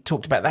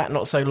talked about that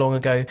not so long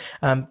ago.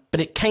 But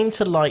it came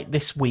to light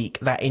this week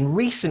that in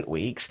recent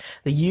weeks,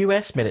 the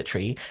US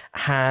military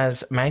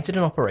has mounted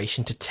an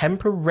operation to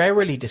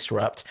temporarily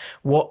disrupt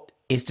what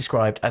is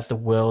described as the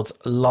world's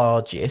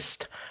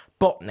largest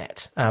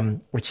botnet,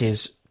 which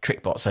is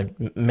TrickBot. So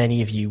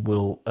many of you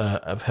will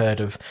have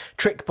heard of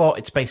TrickBot.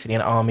 It's basically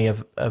an army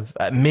of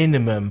at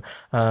minimum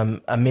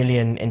 1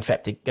 million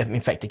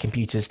infected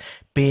computers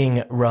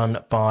being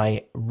run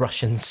by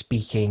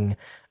Russian-speaking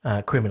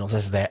criminals,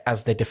 as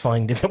they're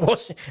defined in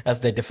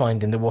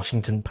the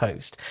Washington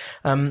Post.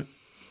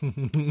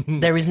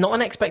 There is not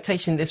an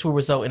expectation this will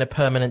result in a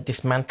permanent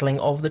dismantling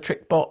of the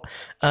TrickBot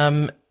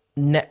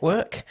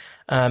network,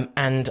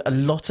 and a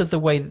lot of the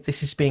way that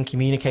this is being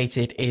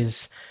communicated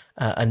is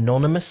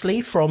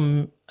anonymously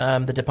from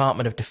the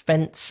Department of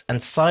Defense and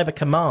Cyber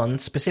Command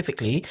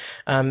specifically,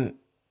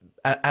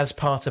 as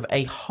part of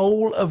a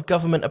whole of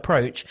government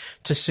approach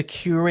to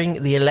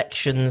securing the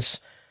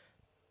elections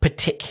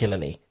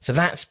particularly. So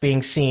that's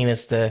being seen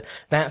as the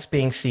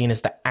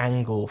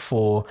angle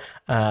for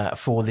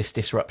this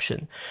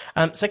disruption.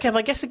 So Kev,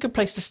 I guess a good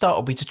place to start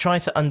would be to try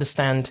to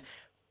understand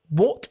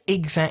what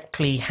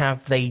exactly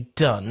have they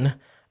done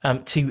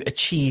to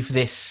achieve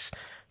this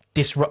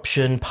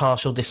disruption,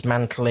 partial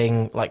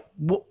dismantling? Like,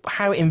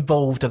 how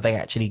involved have they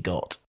actually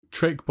got?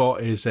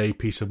 TrickBot is a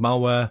piece of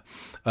malware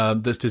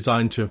that's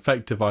designed to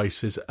infect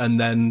devices and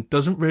then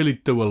doesn't really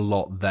do a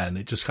lot then.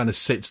 It just kind of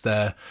sits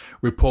there,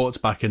 reports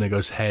back in and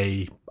goes,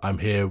 hey, I'm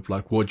here,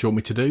 like, what do you want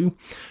me to do?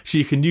 So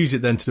you can use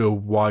it then to do a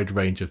wide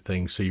range of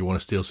things. So you want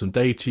to steal some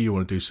data, you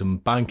want to do some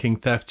banking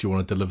theft, you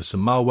want to deliver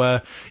some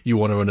malware, you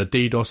want to run a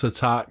DDoS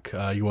attack,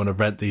 you want to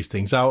rent these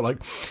things out.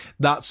 Like,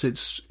 that's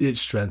its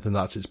strength and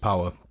that's its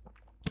power.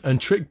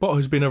 And TrickBot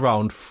has been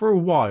around for a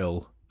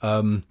while.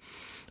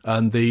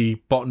 And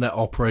the botnet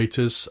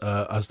operators,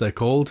 as they're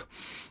called,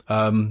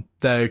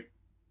 they're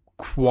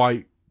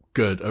quite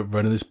good at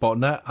running this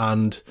botnet,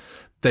 and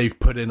they've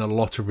put in a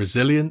lot of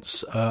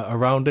resilience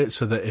around it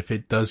so that if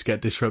it does get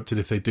disrupted,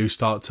 if they do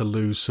start to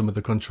lose some of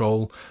the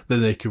control,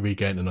 then they can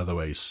regain in other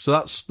ways. So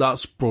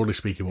that's broadly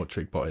speaking what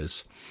TrickBot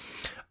is.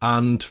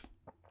 And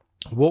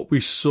what we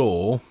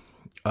saw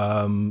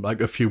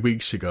like a few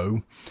weeks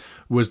ago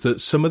was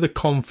that some of the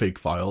config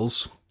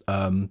files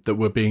that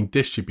were being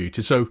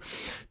distributed. So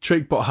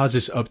TrickBot has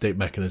this update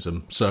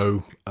mechanism.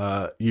 So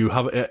you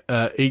have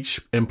each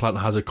implant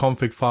has a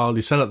config file.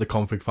 You send out the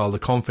config file. The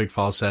config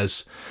file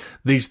says,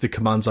 these are the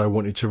commands I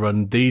want you to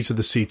run. These are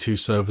the C2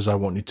 servers I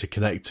want you to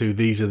connect to.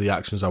 These are the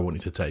actions I want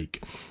you to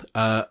take.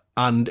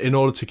 And in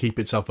order to keep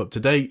itself up to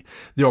date,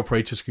 the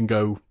operators can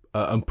go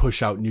and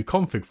push out new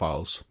config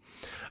files.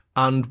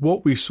 And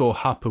what we saw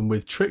happen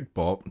with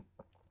TrickBot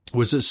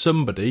was that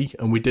somebody,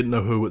 and we didn't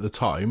know who at the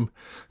time,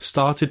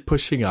 started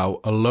pushing out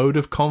a load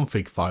of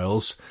config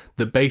files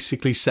that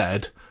basically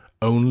said,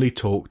 only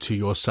talk to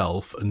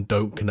yourself and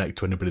don't connect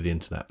to anybody on the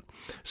internet.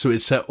 So it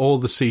set all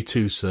the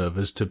C2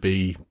 servers to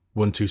be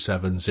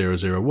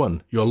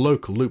 127.0.0.1, your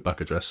local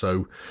loopback address.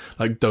 So,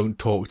 like, don't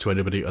talk to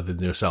anybody other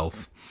than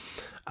yourself.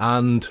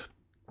 And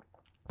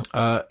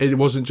it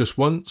wasn't just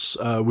once.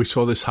 We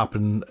saw this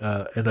happen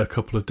in a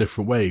couple of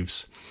different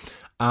waves.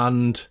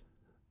 And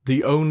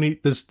there were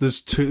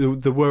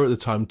at the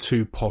time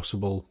two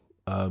possible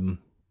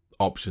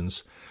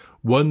options.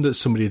 One, that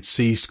somebody had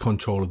seized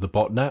control of the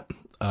botnet.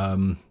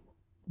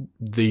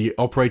 The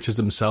operators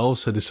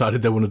themselves had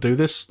decided they want to do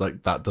this.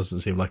 Like, that doesn't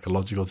seem like a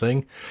logical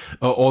thing.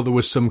 Or there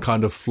was some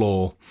kind of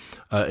flaw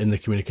in the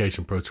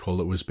communication protocol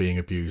that was being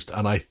abused.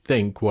 And I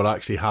think what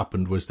actually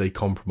happened was they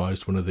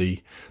compromised one of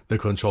the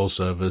control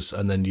servers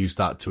and then used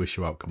that to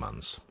issue out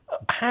commands.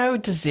 How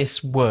does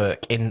this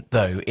work in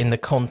the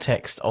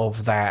context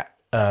of that?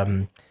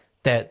 The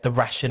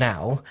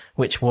rationale,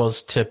 which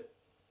was to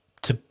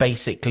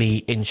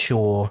basically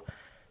ensure,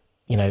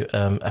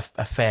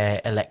 a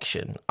fair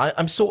election.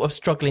 I'm sort of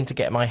struggling to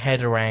get my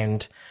head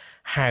around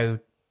how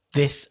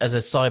this, as a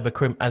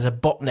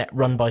botnet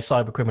run by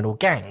cyber criminal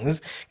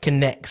gangs,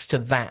 connects to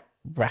that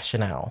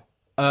rationale.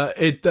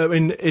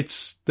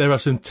 There are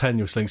some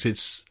tenuous links.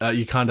 It's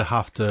you kind of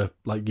have to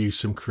use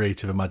some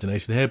creative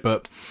imagination here.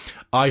 But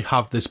I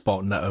have this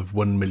botnet of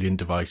 1 million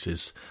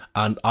devices,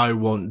 and I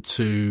want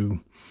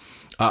to.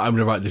 I'm going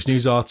to write this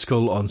news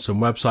article on some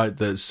website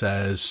that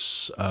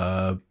says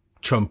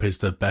Trump is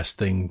the best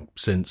thing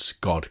since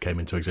God came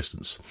into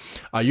existence.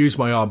 I use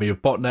my army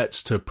of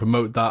botnets to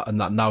promote that,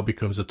 and that now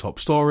becomes a top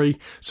story.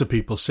 So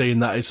people seeing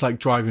that, it's like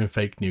driving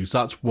fake news.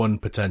 That's one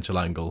potential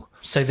angle.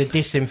 So the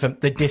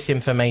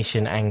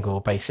disinformation angle,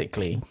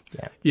 basically.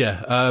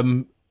 Yeah.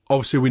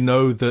 Obviously, we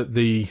know that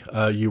the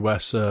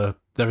US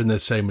they're in the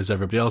same as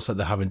everybody else, that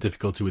they're having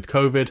difficulty with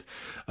COVID.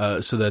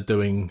 So they're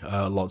doing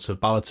lots of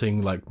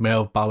balloting, like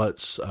mail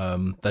ballots.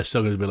 They're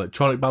still going to be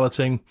electronic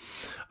balloting.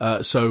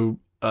 So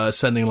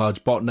sending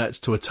large botnets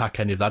to attack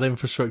any of that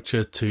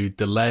infrastructure, to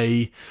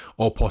delay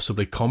or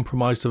possibly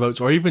compromise the votes,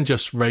 or even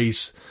just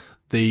raise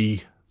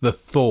the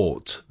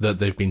thought that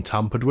they've been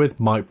tampered with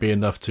might be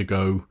enough to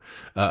go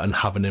and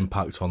have an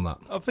impact on that.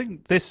 I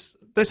think this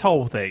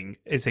whole thing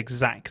is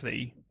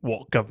exactly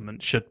what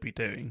government should be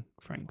doing,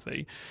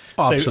 frankly.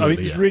 Oh,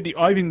 absolutely,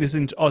 I think this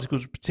article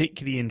is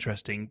particularly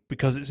interesting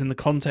because it's in the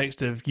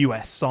context of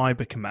US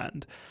Cyber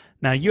Command.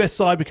 Now, US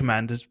Cyber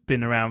Command has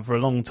been around for a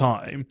long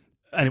time,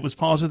 and it was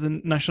part of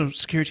the National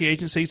Security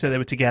Agency, so they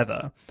were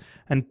together.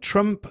 And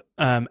Trump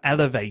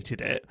elevated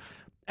it,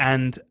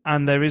 and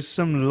there is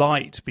some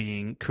light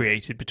being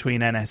created between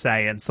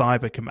NSA and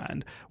Cyber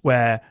Command,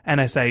 where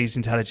NSA's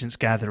intelligence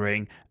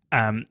gathering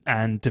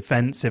and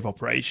defensive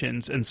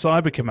operations, and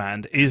Cyber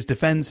Command is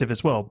defensive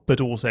as well, but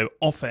also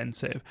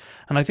offensive.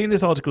 And I think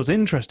this article is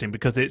interesting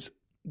because it's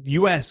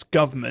US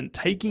government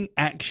taking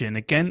action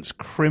against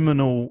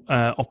criminal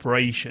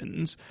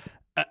operations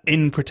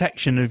in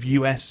protection of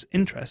US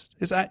interests.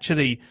 It's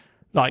actually,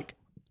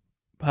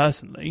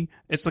 personally,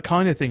 it's the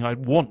kind of thing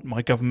I'd want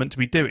my government to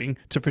be doing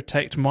to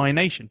protect my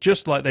nation,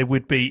 just like they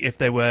would be if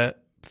they were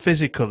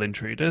physical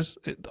intruders.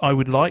 I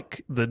would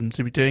like them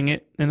to be doing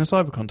it in a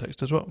cyber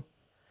context as well.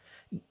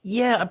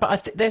 Yeah, but I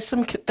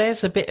think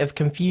there's a bit of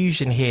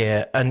confusion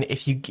here, and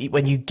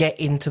when you get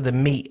into the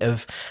meat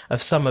of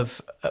some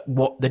of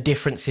what the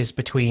differences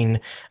between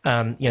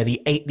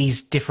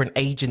these different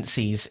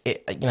agencies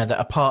that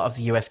are part of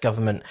the US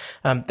government,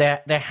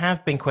 there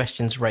have been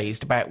questions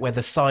raised about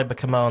whether Cyber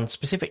Command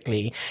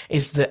specifically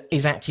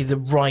is actually the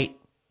right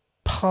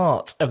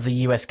part of the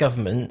US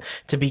government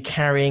to be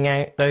carrying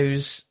out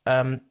those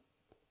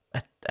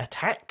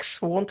attacks,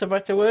 for want of a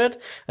better word.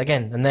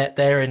 Again, and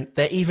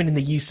they're even in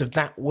the use of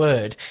that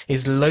word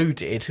is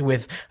loaded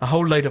with a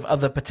whole load of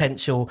other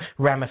potential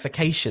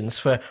ramifications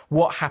for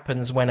what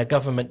happens when a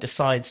government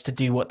decides to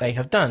do what they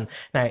have done.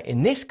 Now,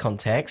 in this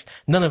context,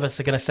 none of us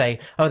are going to say,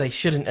 oh, they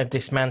shouldn't have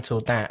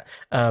dismantled that,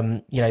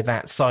 that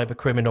cyber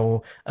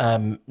criminal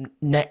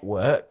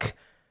network.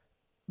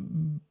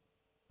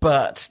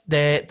 But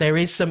there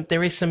is some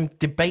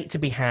debate to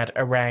be had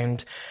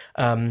around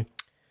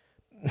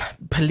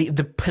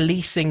the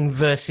policing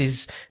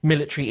versus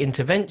military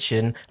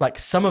intervention. Like,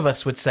 some of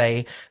us would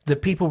say the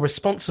people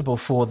responsible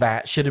for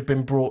that should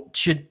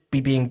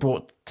be being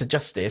brought to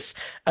justice,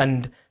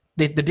 and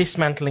the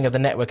dismantling of the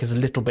network is a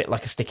little bit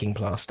like a sticking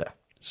plaster.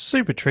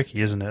 Super tricky,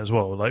 isn't it, as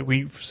well? Like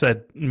we've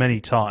said many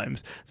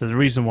times, that the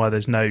reason why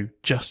there's no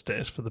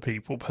justice for the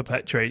people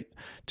perpetrating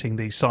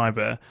these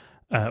cyber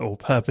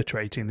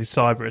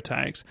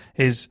attacks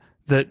is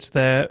that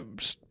they're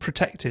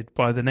protected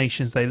by the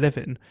nations they live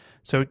in.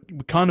 So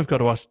we kind of got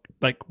to ask,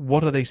 like,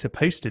 what are they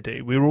supposed to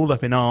do? We were all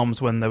up in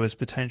arms when there was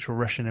potential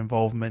Russian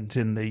involvement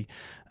in the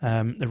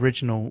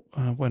original,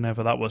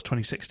 whenever that was,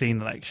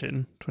 2016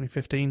 election,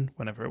 2015,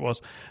 whenever it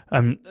was.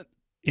 The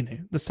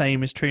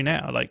same is true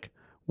now. Like,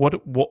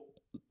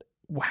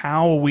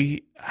 how are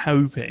we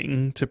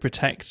hoping to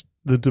protect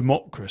the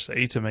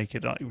democracy, to make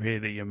it like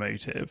really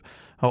emotive,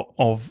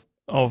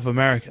 of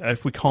America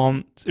if we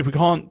can't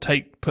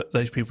put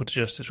those people to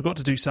justice? We've got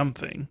to do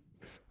something.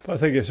 But I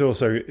think it's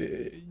also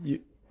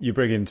you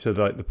bring into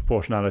like the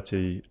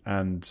proportionality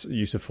and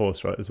use of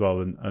force, right, as well,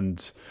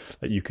 and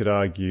like, you could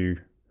argue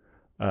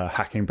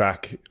hacking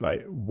back,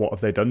 like, what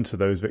have they done to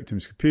those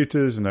victims'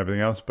 computers and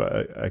everything else?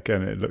 But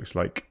again, it looks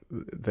like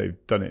they've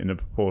done it in a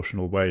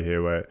proportional way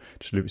here, where it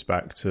just loops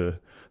back to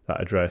that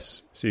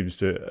address. Seems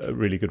to a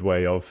really good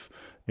way of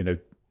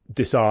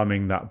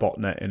disarming that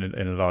botnet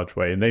in a large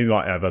way, and they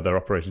might have other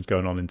operations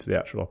going on into the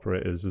actual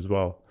operators as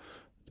well.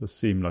 It does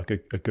seem like a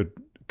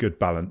good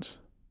balance.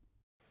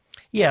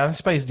 Yeah, I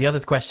suppose the other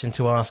question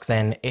to ask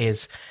then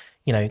is,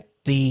 that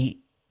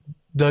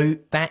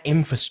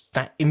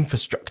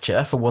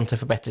infrastructure, for want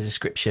of a better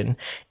description,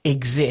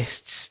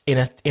 exists in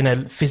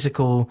a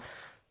physical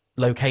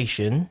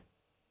location,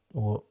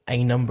 or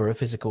a number of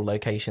physical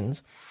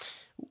locations.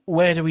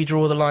 Where do we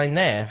draw the line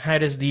there? How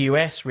does the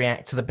US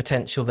react to the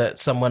potential that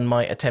someone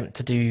might attempt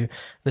to do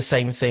the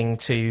same thing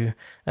to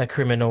a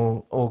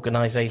criminal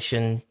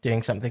organization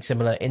doing something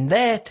similar in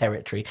their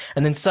territory?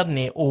 And then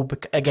suddenly it all,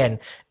 again,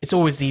 it's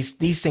always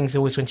these things,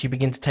 always once you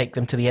begin to take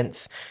them to the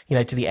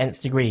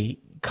nth degree,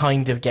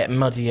 kind of get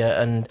muddier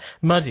and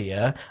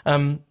muddier.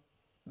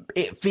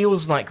 It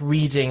feels like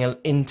reading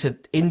into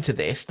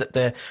this that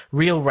the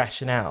real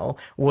rationale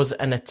was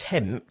an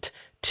attempt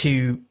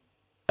to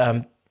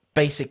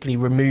basically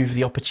remove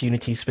the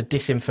opportunities for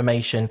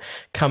disinformation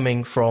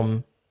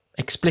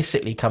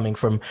explicitly coming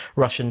from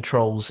Russian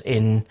trolls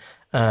in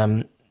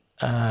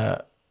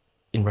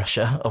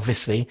Russia,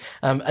 obviously,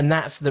 and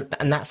that's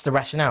the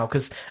rationale.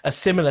 Because a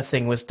similar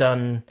thing was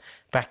done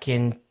back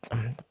in,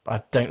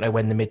 I don't know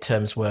when the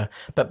midterms were,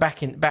 but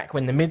back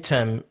when the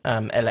midterm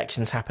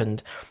elections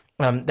happened.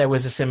 There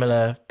was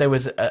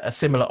a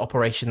similar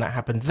operation that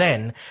happened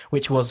then,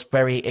 which was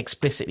very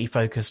explicitly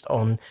focused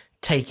on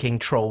taking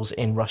trolls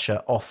in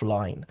Russia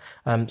offline.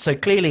 So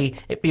clearly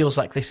it feels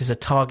like this is a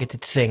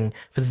targeted thing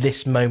for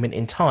this moment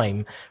in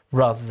time,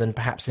 rather than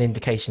perhaps an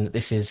indication that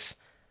this is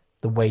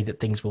the way that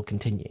things will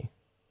continue.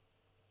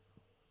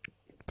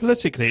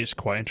 Politically, it's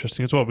quite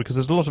interesting as well, because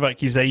there's a lot of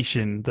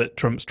accusation that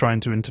Trump's trying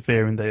to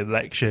interfere in the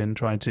election,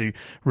 trying to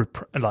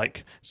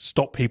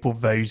stop people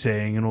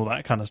voting and all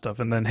that kind of stuff.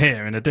 And then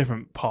here, in a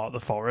different part of the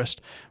forest,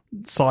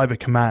 Cyber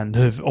Command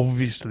have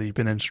obviously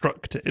been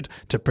instructed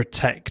to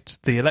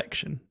protect the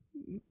election.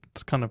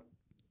 It's kind of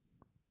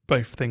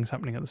both things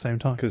happening at the same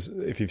time. Because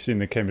if you've seen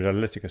the Cambridge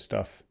Analytica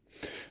stuff,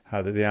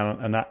 how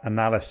the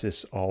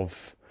analysis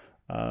of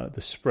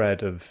the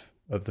spread of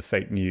the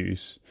fake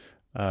news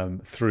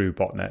through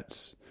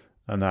botnets,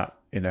 and that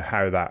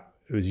how that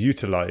was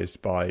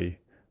utilized by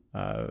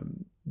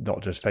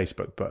not just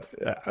Facebook, but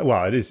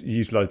it is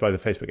utilized by the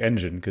Facebook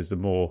engine, because the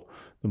more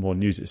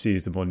news it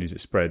sees, the more news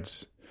it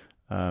spreads.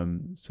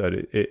 So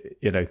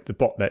the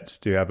botnets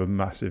do have a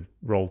massive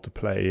role to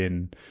play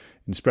in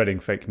spreading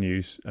fake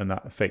news, and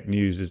that fake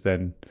news is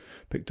then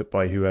picked up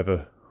by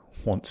whoever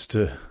wants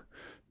to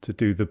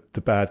do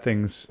the bad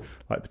things,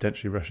 like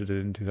potentially Russia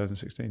did in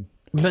 2016.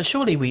 But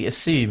surely we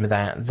assume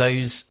that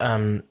those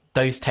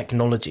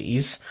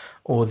technologies,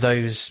 or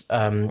those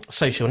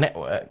social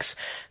networks,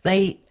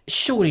 they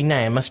surely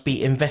now must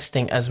be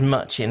investing as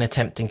much in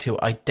attempting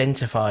to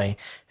identify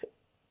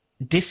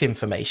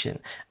disinformation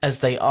as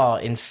they are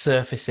in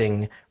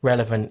surfacing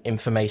relevant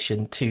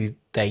information to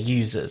their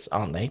users,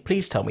 aren't they?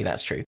 Please tell me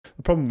that's true.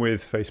 The problem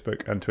with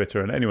Facebook and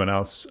Twitter and anyone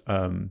else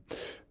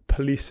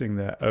policing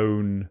their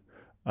own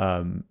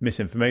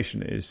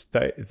misinformation is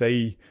that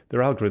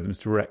their algorithms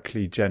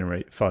directly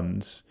generate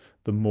funds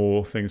the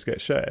more things get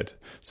shared.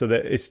 So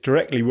that it's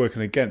directly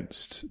working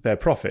against their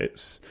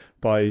profits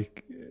by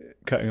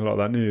cutting a lot of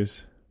that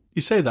news.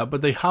 You say that,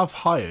 but they have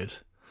hired.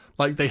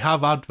 Like, they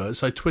have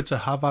adverts, like Twitter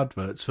have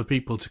adverts for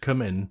people to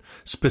come in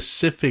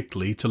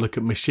specifically to look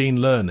at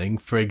machine learning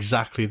for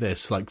exactly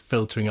this, like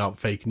filtering out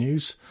fake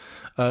news.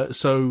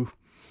 So,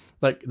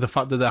 like, the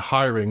fact that they're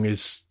hiring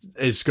is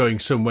going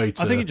some way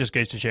to... I think it just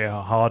goes to show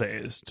how hard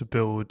it is to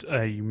build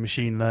a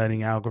machine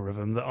learning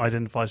algorithm that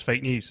identifies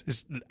fake news.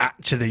 It's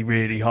actually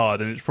really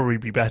hard, and it'd probably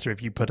be better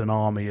if you put an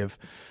army of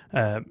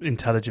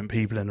intelligent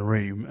people in a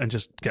room and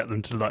just get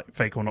them to, like,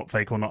 fake or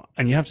not.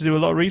 And you have to do a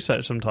lot of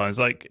research sometimes.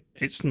 Like,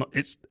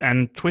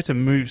 and Twitter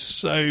moves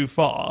so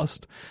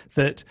fast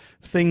that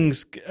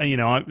things,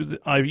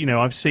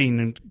 I've seen,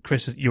 and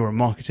Chris, you're a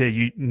marketeer,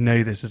 you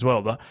know this as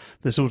well, that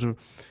the sort of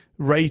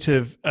rate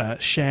of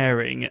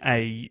sharing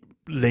a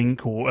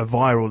link, or a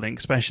viral link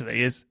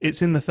especially,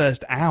 it's in the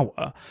first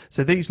hour.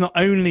 So these, not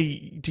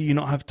only do you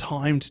not have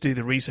time to do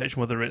the research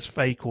whether it's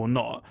fake or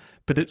not,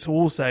 but it's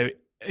also,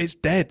 it's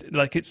dead.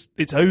 Like, it's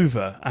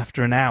over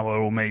after an hour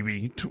or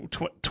maybe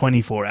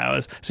 24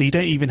 hours. So you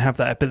don't even have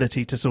that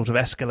ability to sort of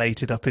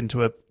escalate it up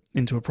into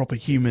a proper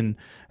human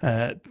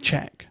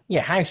check.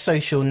 Yeah, how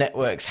social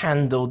networks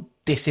handle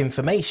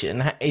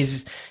disinformation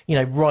is,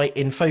 right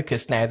in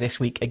focus now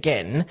this week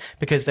again,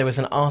 because there was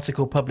an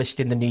article published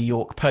in the New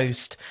York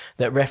Post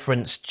that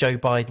referenced Joe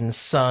Biden's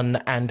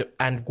son and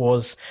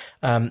was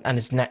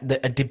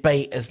a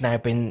debate has now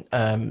been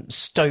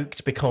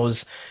stoked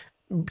because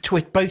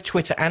both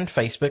Twitter and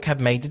Facebook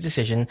have made the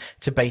decision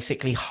to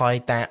basically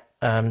hide that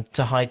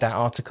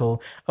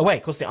article away.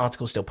 Of course, the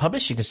article's still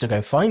published. You can still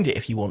go find it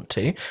if you want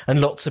to.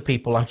 And lots of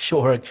people, I'm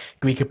sure,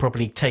 we could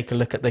probably take a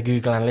look at the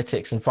Google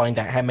Analytics and find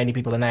out how many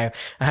people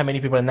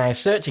are now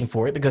searching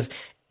for it, because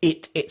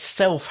it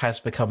itself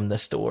has become the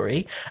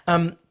story.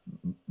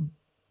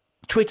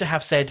 Twitter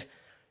have said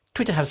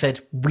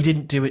we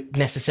didn't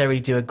necessarily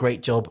do a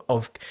great job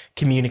of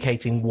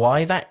communicating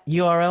why that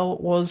URL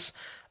was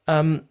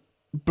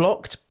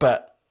blocked,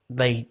 but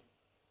they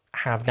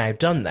have now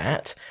done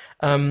that.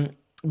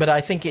 But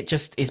I think it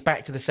just is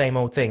back to the same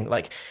old thing.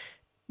 Like,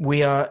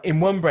 we are, in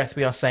one breath,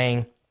 we are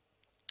saying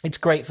it's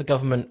great for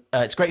government.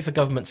 It's great for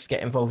governments to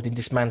get involved in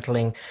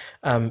dismantling,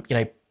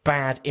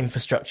 bad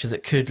infrastructure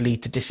that could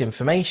lead to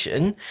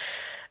disinformation.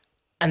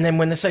 And then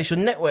when the social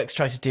networks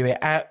try to do it,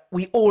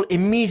 we all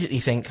immediately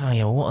think, oh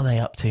yeah, well, what are they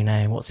up to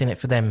now? What's in it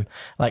for them?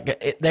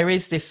 Like, there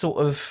is this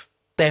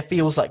there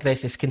feels like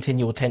there's this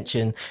continual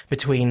tension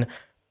between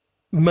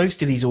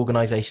most of these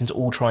organizations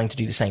all trying to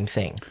do the same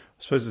thing. I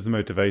suppose it's the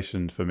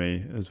motivation for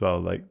me as well.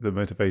 Like, the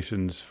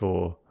motivations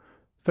for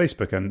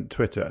Facebook and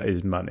Twitter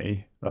is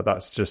money.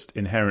 That's just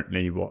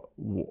inherently what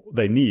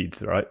they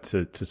need, right,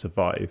 to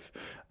survive.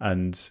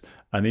 And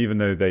even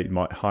though they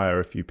might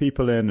hire a few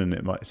people in, and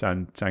it might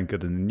sound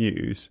good in the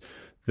news,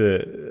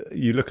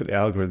 you look at the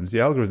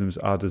algorithms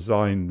are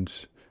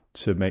designed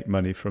to make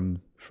money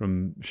from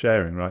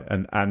sharing, right?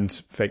 And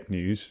fake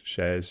news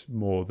shares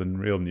more than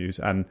real news.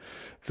 And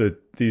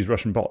these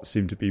Russian bots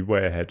seem to be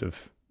way ahead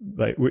of,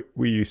 like,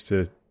 we used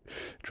to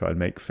try and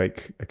make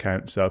fake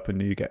accounts up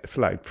and you get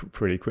flagged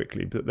pretty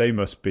quickly, but they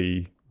must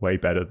be way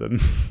better than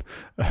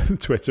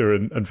Twitter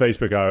and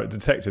Facebook are at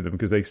detecting them,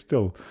 because they're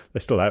still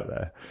out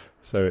there.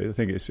 So I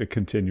think it's a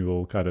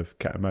continual kind of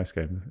cat and mouse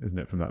game, isn't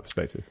it, from that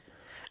perspective?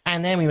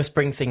 And then we must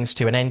bring things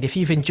to an end. If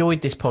you've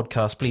enjoyed this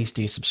podcast, please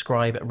do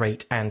subscribe,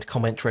 rate and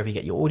comment wherever you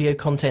get your audio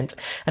content.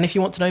 And if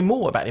you want to know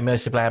more about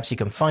Immersive Labs, you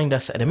can find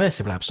us at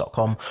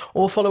immersivelabs.com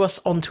or follow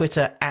us on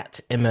Twitter at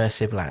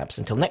Immersive Labs.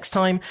 Until next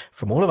time,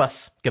 from all of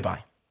us,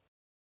 goodbye.